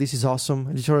 oh man, this is awesome.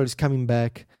 Editorial is coming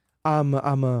back. I'm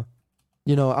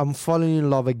falling in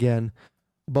love again.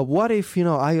 But what if,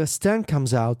 iOS 10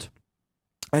 comes out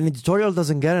and editorial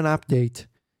doesn't get an update,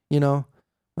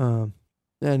 and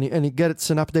it gets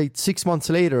an update 6 months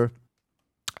later,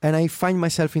 and I find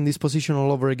myself in this position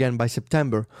all over again by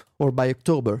September or by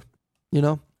October,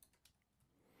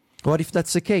 What if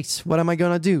that's the case? What am I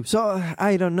gonna do? So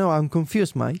I don't know. I'm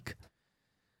confused, Myke.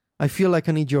 I feel like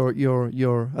I need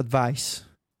your advice.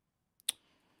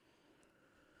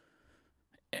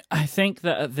 I think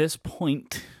that at this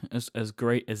point, as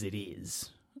great as it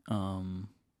is,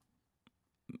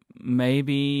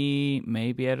 maybe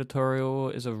editorial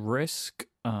is a risk.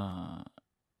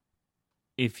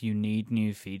 If you need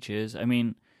new features, I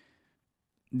mean,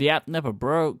 the app never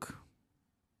broke.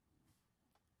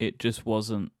 It just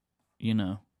wasn't,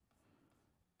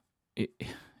 it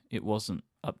wasn't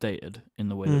updated in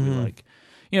the way that we like.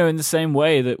 In the same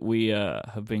way that we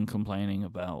have been complaining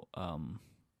about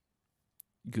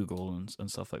Google and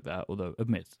stuff like that, although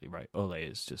admittedly, right, Ole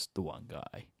is just the one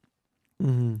guy.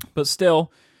 But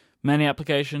still, many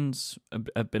applications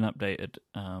have been updated,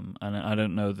 and I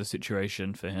don't know the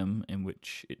situation for him in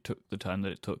which it took the time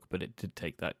that it took, but it did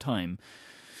take that time.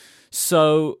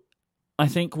 So I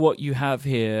think what you have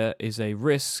here is a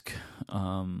risk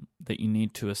that you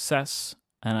need to assess.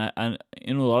 And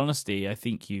in all honesty, I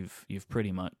think you've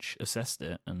pretty much assessed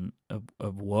it and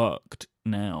have worked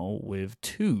now with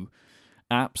two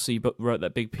apps. So you wrote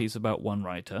that big piece about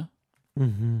OneWriter,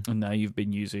 and now you've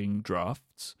been using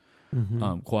Drafts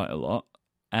quite a lot.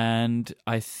 And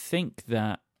I think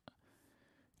that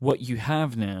what you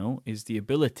have now is the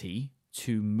ability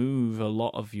to move a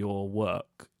lot of your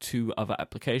work to other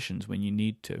applications when you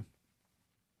need to.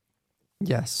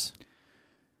 Yes.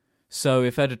 So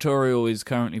if editorial is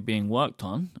currently being worked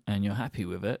on and you're happy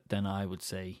with it, then I would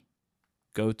say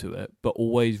go to it. But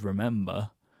always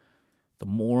remember, the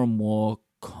more and more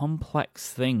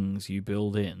complex things you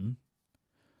build in,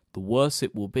 the worse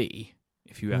it will be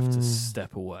if you have to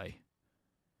step away.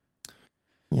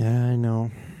 Yeah, I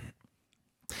know.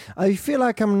 I feel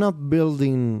like I'm not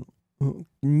building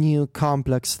new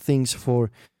complex things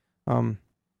for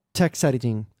text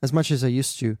editing as much as I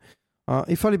used to.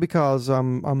 If only because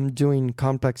I'm doing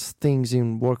complex things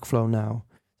in workflow now.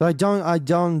 So I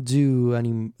don't do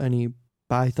any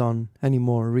Python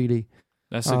anymore, really.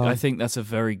 I think that's a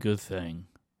very good thing.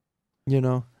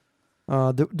 The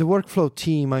workflow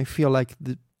team, I feel like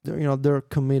they're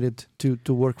committed to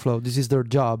workflow. This is their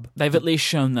job. They've at least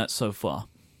shown that so far.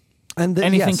 And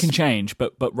anything can change,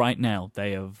 but right now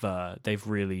they've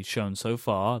really shown so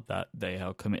far that they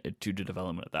are committed to the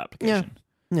development of the application.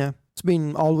 Yeah. It's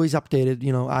been always updated,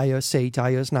 iOS 8,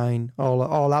 iOS 9,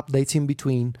 all updates in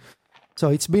between. So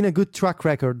it's been a good track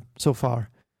record so far.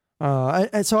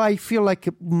 And so I feel like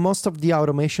most of the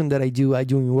automation that I do in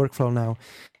workflow now.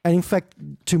 And in fact,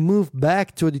 to move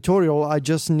back to editorial, I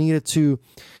just needed to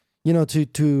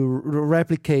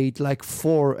replicate like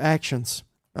 4 actions.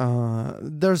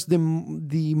 There's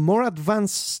the more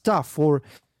advanced stuff, or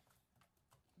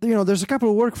there's a couple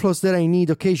of workflows that I need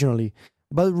occasionally.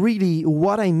 But really,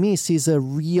 what I miss is a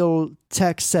real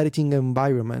text editing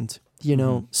environment.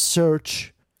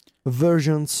 Search,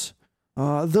 versions.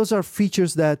 Those are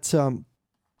features that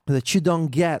you don't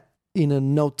get in a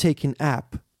note-taking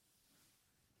app.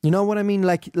 You know what I mean?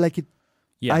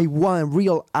 Yeah. I want a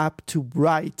real app to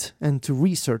write and to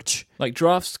research. Like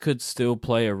Drafts could still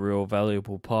play a real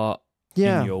valuable part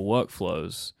in your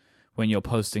workflows when you're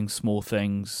posting small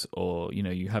things, or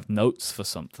you have notes for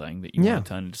something that you want to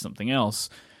turn into something else.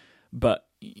 But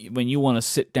when you want to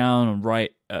sit down and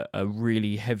write a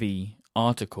really heavy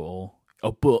article,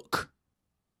 a book,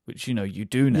 which you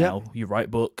do now, you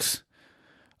write books.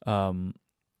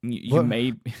 You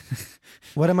may.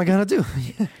 What am I gonna do?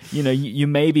 You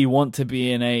maybe want to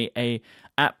be in a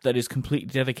app that is completely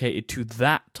dedicated to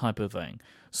that type of thing.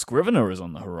 Scrivener is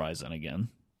on the horizon again.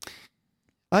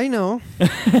 I know.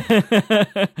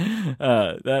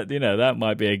 That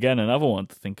might be again another one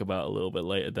to think about a little bit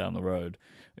later down the road,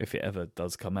 if it ever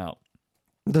does come out.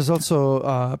 There's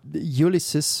also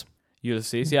Ulysses.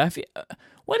 Yeah.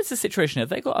 What is the situation? Have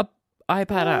they got an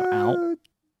iPad app out?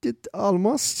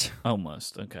 Almost.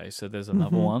 Okay, so there's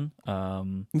another one.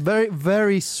 Very,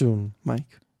 very soon, Myke.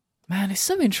 Man, it's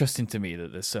so interesting to me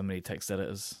that there's so many text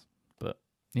editors, but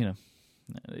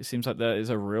it seems like there is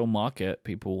a real market.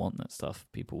 People want that stuff.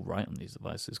 People write on these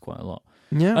devices quite a lot.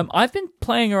 Yeah. I've been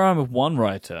playing around with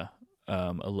OneWriter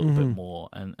a little bit more,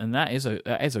 and that is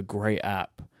a great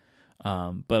app.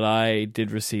 But I did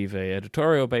receive a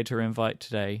editorial beta invite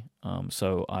today,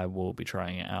 so I will be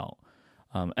trying it out.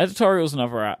 Editorial is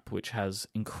another app which has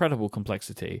incredible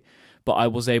complexity, but I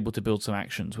was able to build some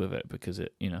actions with it because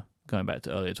it, going back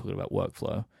to earlier talking about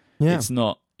workflow,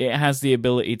 it has the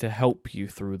ability to help you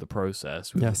through the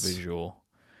process with a visual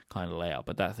kind of layout,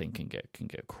 but that thing can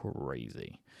get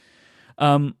crazy.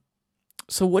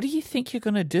 So what do you think you're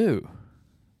gonna do?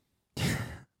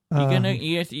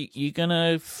 You're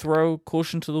gonna throw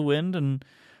caution to the wind and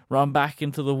run back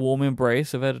into the warm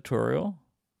embrace of editorial?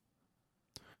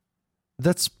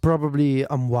 That's probably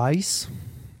unwise.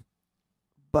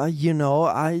 But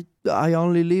I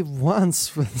only live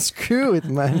once. Screw it,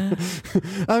 man.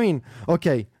 I mean,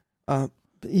 okay.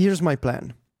 Here's my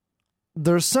plan.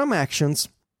 There are some actions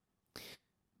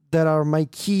that are my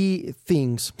key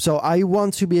things. So I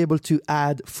want to be able to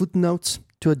add footnotes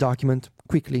to a document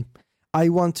quickly. I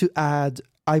want to add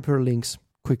hyperlinks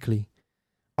quickly.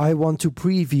 I want to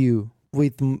preview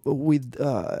with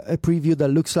a preview that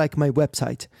looks like my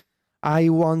website. I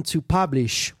want to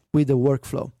publish with a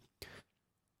workflow.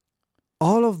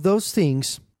 All of those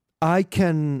things, I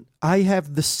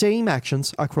have the same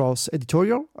actions across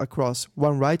editorial, across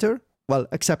OneWriter, well,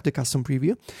 except the custom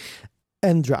preview,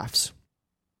 and drafts.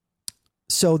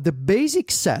 So the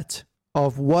basic set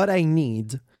of what I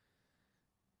need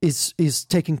is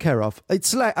taken care of.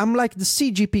 It's like I'm like the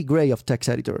CGP Grey of text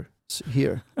editors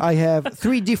here. I have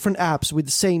 3 different apps with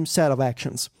the same set of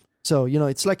actions. So,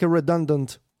 it's like a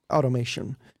redundant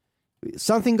automation.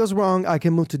 Something goes wrong, I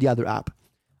can move to the other app.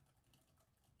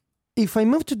 If I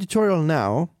move to tutorial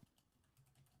now,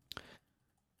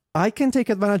 I can take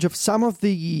advantage of some of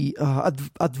the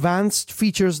advanced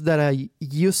features that I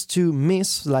used to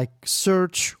miss, like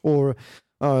search or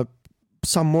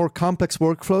some more complex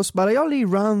workflows, but I only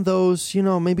run those,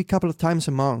 maybe a couple of times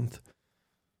a month.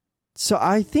 So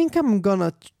I think I'm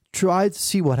gonna try to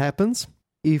see what happens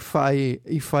if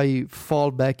I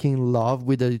fall back in love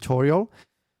with editorial.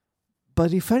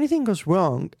 But if anything goes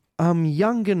wrong, I'm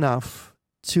young enough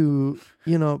to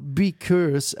be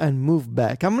curious and move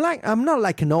back. I'm not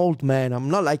like an old man. I'm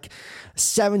not like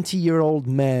 70-year-old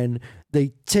man.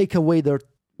 They take away their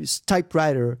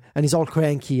typewriter and he's all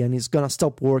cranky and he's gonna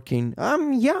stop working.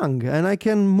 I'm young and I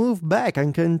can move back.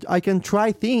 I can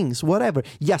try things, whatever.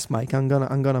 Yes, Myke, I'm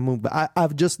gonna move back.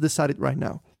 I've just decided right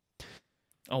now.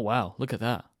 Oh wow, look at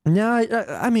that.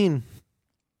 Yeah, I mean,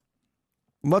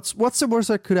 what's the worst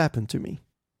that could happen to me?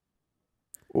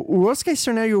 Worst case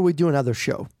scenario, we do another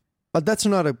show, but that's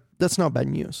not bad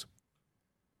news.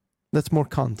 That's more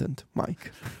content,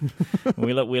 Myke.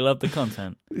 we love the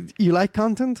content. You like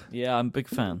content? Yeah, I'm a big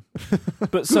fan.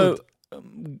 But so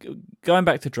going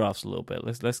back to drafts a little bit,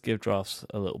 let's give drafts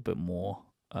a little bit more.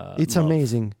 It's love.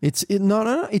 Amazing.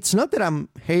 No. It's not that I'm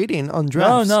hating on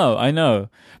drafts. No, I know.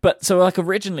 But so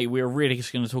originally we were really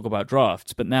just going to talk about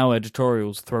drafts, but now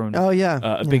editorial's thrown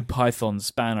a big Python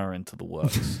spanner into the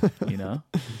works.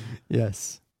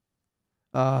 Yes.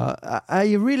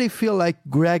 I really feel like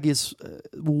Greg is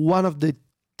one of the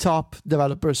top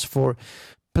developers for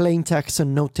plain text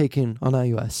and note-taking on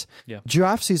iOS. Yeah.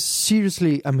 Drafts is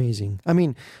seriously amazing. I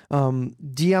mean,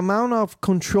 the amount of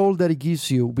control that it gives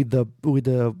you with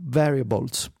the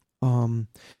variables,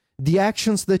 the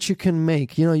actions that you can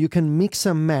make, you can mix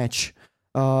and match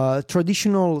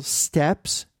traditional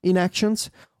steps in actions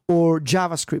or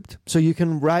JavaScript. So you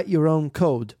can write your own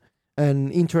code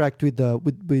and interact with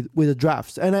the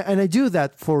drafts. And I do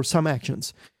that for some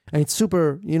actions. And it's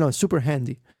super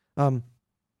handy.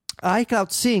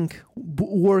 iCloud Sync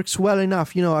works well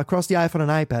enough, across the iPhone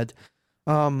and iPad.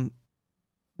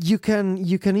 you can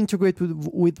integrate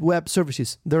with web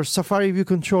services. There's Safari View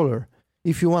Controller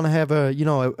if you want to have a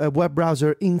web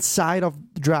browser inside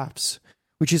of Drafts,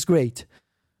 which is great.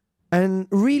 And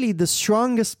really, the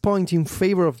strongest point in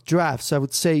favor of Drafts, I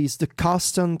would say, is the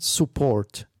constant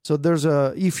support. So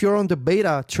if you're on the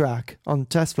beta track on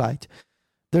TestFlight,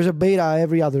 there's a beta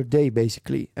every other day,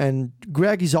 basically. And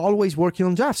Greg is always working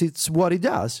on Drafts. It's what he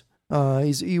does.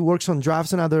 He works on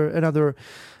Drafts and other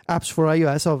apps for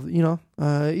iOS.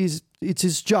 It's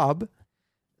his job.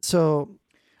 So,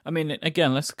 I mean,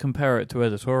 again, let's compare it to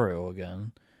editorial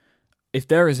again. If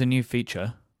there is a new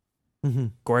feature,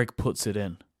 Greg puts it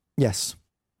in. Yes.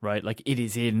 Right? Like, it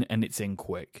is in, and it's in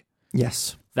quick.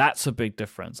 Yes. That's a big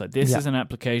difference. Like, this is an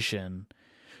application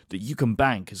that you can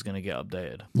bank is going to get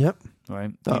updated. Yep.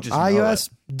 Right? iOS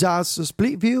does a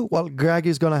split view, well, Greg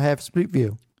is going to have split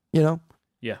view. Yeah.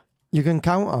 You can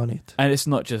count on it. And it's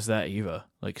not just that either.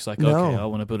 Like, it's like, okay, I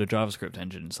want to build a JavaScript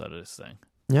engine inside of this thing.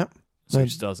 Yep. So he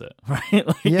just does it, right?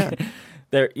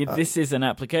 This is an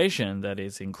application that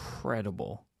is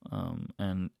incredible.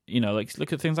 And,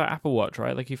 look at things like Apple Watch,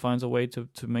 right? Like, he finds a way to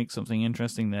make something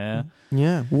interesting there.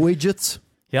 Yeah. Widgets.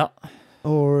 Yeah.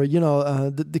 Or,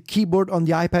 the keyboard on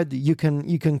the iPad, you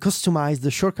can customize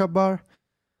the shortcut bar.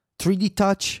 3D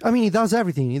touch. I mean, it does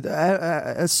everything.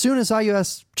 As soon as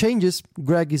iOS changes,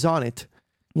 Greg is on it,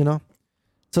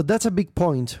 So that's a big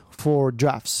point for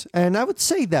Drafts. And I would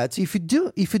say that if you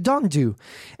don't do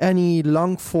any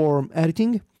long form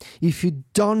editing, if you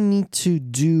don't need to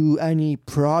do any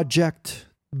project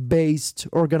based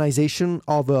organization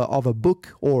of a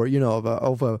book or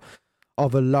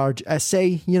of a large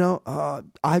essay,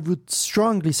 I would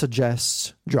strongly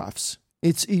suggest Drafts.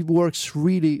 It works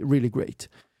really, really great.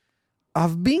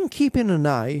 I've been keeping an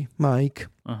eye, Myke,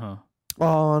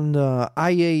 on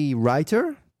IA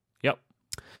Writer. Yep.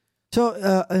 So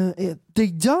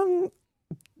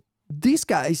these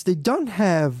guys don't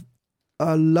have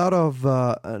a lot of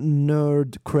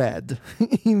nerd cred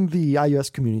in the iOS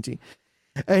community,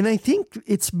 and I think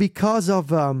it's because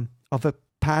of a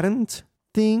patent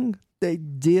thing they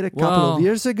did a couple of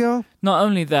years ago. Not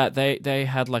only that, they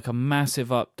had like a massive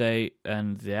update,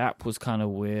 and the app was kind of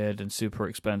weird and super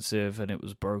expensive, and it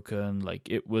was broken. Like,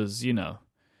 it was,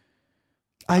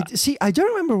 I don't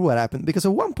remember what happened, because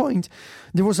at one point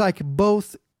there was like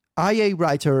both IA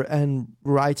Writer and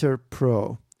Writer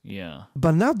Pro. Yeah.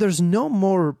 But now there's no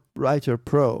more Writer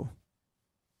Pro.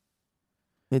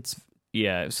 It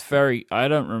was very. I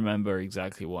don't remember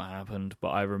exactly what happened, but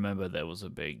I remember there was a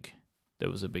big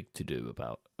to-do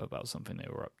about something they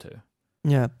were up to.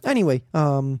 Yeah. Anyway,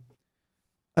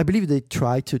 I believe they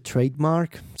tried to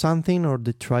trademark something, or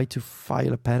they tried to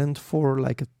file a patent for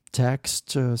like a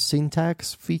text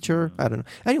syntax feature. I don't know.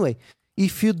 Anyway,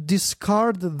 if you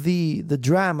discard the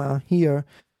drama here,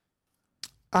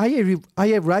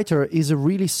 IA Writer is a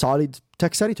really solid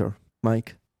text editor,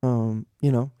 Myke.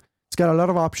 It's got a lot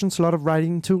of options, a lot of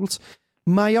writing tools.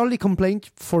 My only complaint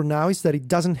for now is that it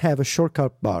doesn't have a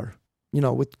shortcut bar,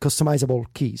 with customizable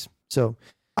keys. So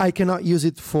I cannot use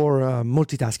it for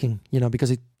multitasking,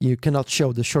 because you cannot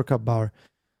show the shortcut bar.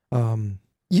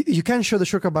 You can show the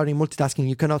shortcut bar in multitasking.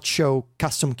 You cannot show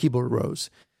custom keyboard rows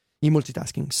in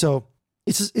multitasking. So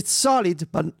it's solid,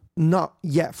 but not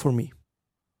yet for me.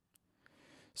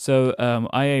 So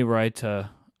IA Writer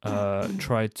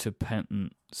tried to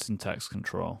patent syntax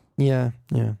control. Yeah.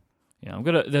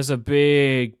 There's a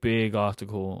big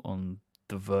article on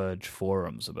the Verge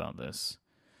forums about this,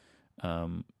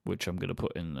 which I'm gonna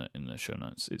put in the show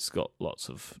notes. It's got lots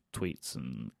of tweets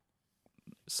and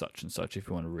such if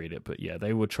you want to read it. But yeah,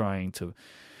 they were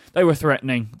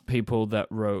threatening people that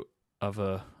wrote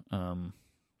other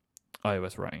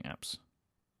iOS writing apps.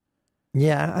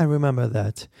 Yeah, I remember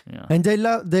that. Yeah. And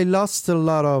they lost a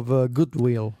lot of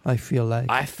goodwill, I feel like.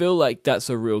 I feel like that's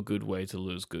a real good way to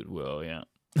lose goodwill, yeah.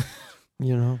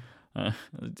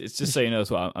 It's just so you know,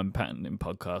 so I'm patenting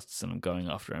podcasts and I'm going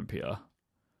after NPR.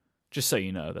 Just so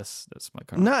you know, that's my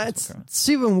current. No, it's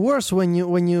even worse when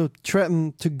you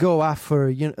threaten to go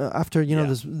after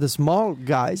the small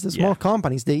guys, the small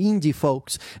companies, the indie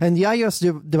folks, and the iOS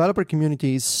developer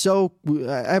community is so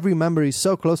every member is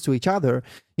so close to each other,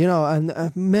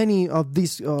 and many of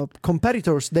these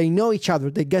competitors, they know each other,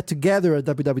 they get together at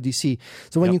WWDC.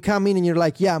 So when you come in and you're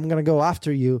like, yeah, I'm gonna go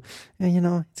after you,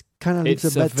 and it's kind of leaves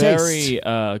a bad taste. It's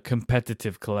a very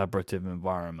competitive, collaborative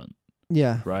environment.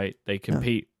 Yeah, right. They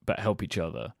compete. But help each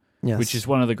other, yes. Which is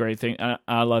one of the great things.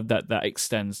 I love that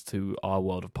extends to our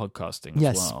world of podcasting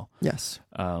as well. Yes.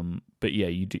 But yeah,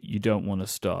 you don't want to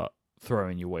start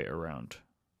throwing your weight around.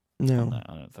 No.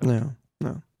 I don't think.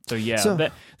 No. So yeah,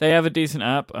 they have a decent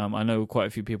app. I know quite a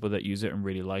few people that use it and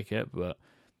really like it, but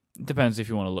It depends if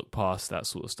you want to look past that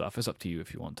sort of stuff. It's up to you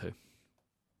if you want to.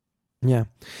 Yeah.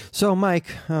 So,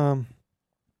 Myke,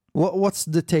 what's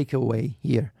the takeaway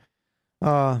here?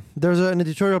 There's an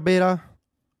editorial beta,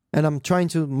 and I'm trying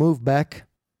to move back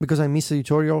because I miss the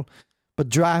tutorial. But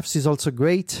Drafts is also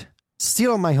great.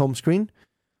 Still on my home screen.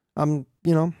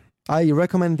 I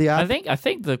recommend the app. I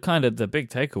think the big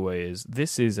takeaway is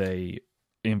this is a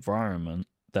environment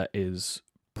that is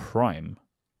prime.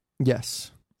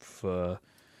 Yes. For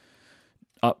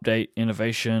update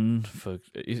innovation.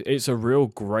 It's a real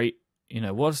great.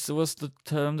 What's the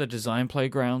term? The design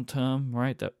playground term,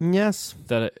 right? Yes.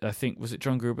 I think, was it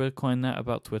John Gruber coined that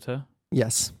about Twitter?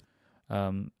 Yes.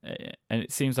 And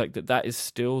it seems like that is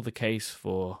still the case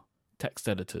for text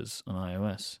editors on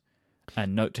iOS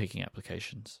and note-taking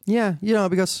applications. Yeah,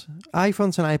 because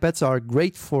iPhones and iPads are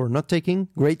great for note-taking,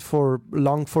 great for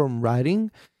long-form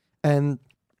writing, and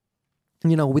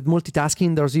with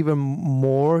multitasking, there's even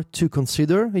more to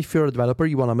consider. If you're a developer,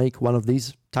 you want to make one of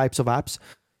these types of apps.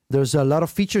 There's a lot of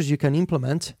features you can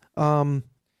implement.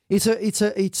 It's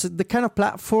the kind of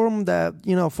platform that,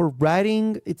 for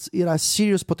writing, it has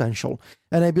serious potential.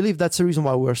 And I believe that's the reason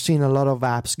why we're seeing a lot of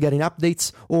apps getting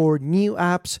updates or new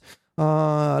apps.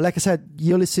 Like I said,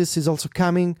 Ulysses is also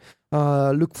coming.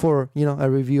 Look for, a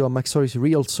review on Mac Stories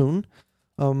real soon.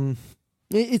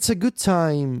 It's a good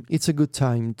time. It's a good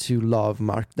time to love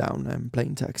Markdown and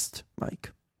plain text,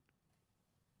 Myke.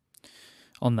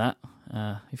 On that,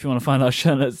 if you want to find our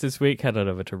show notes this week, head on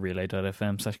over to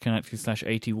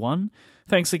relay.fm/connected/81.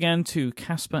 Thanks again to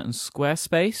Casper and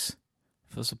Squarespace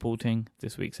for supporting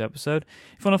this week's episode.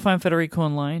 If you want to find Federico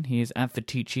online, he is at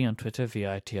Viticci on Twitter,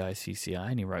 Viticci,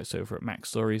 and he writes over at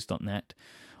macstories.net.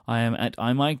 I am at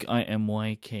iMyke,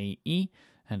 IMYKE,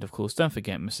 and of course, don't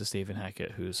forget Mr. Stephen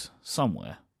Hackett, who's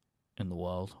somewhere in the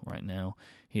world right now.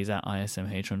 He's at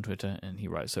ISMH on Twitter, and he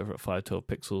writes over at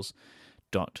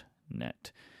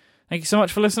 512pixels.net. Thank you so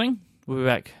much for listening. We'll be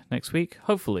back next week,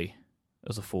 hopefully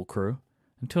as a full crew.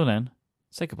 Until then,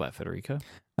 say goodbye, Federico.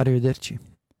 Arrivederci.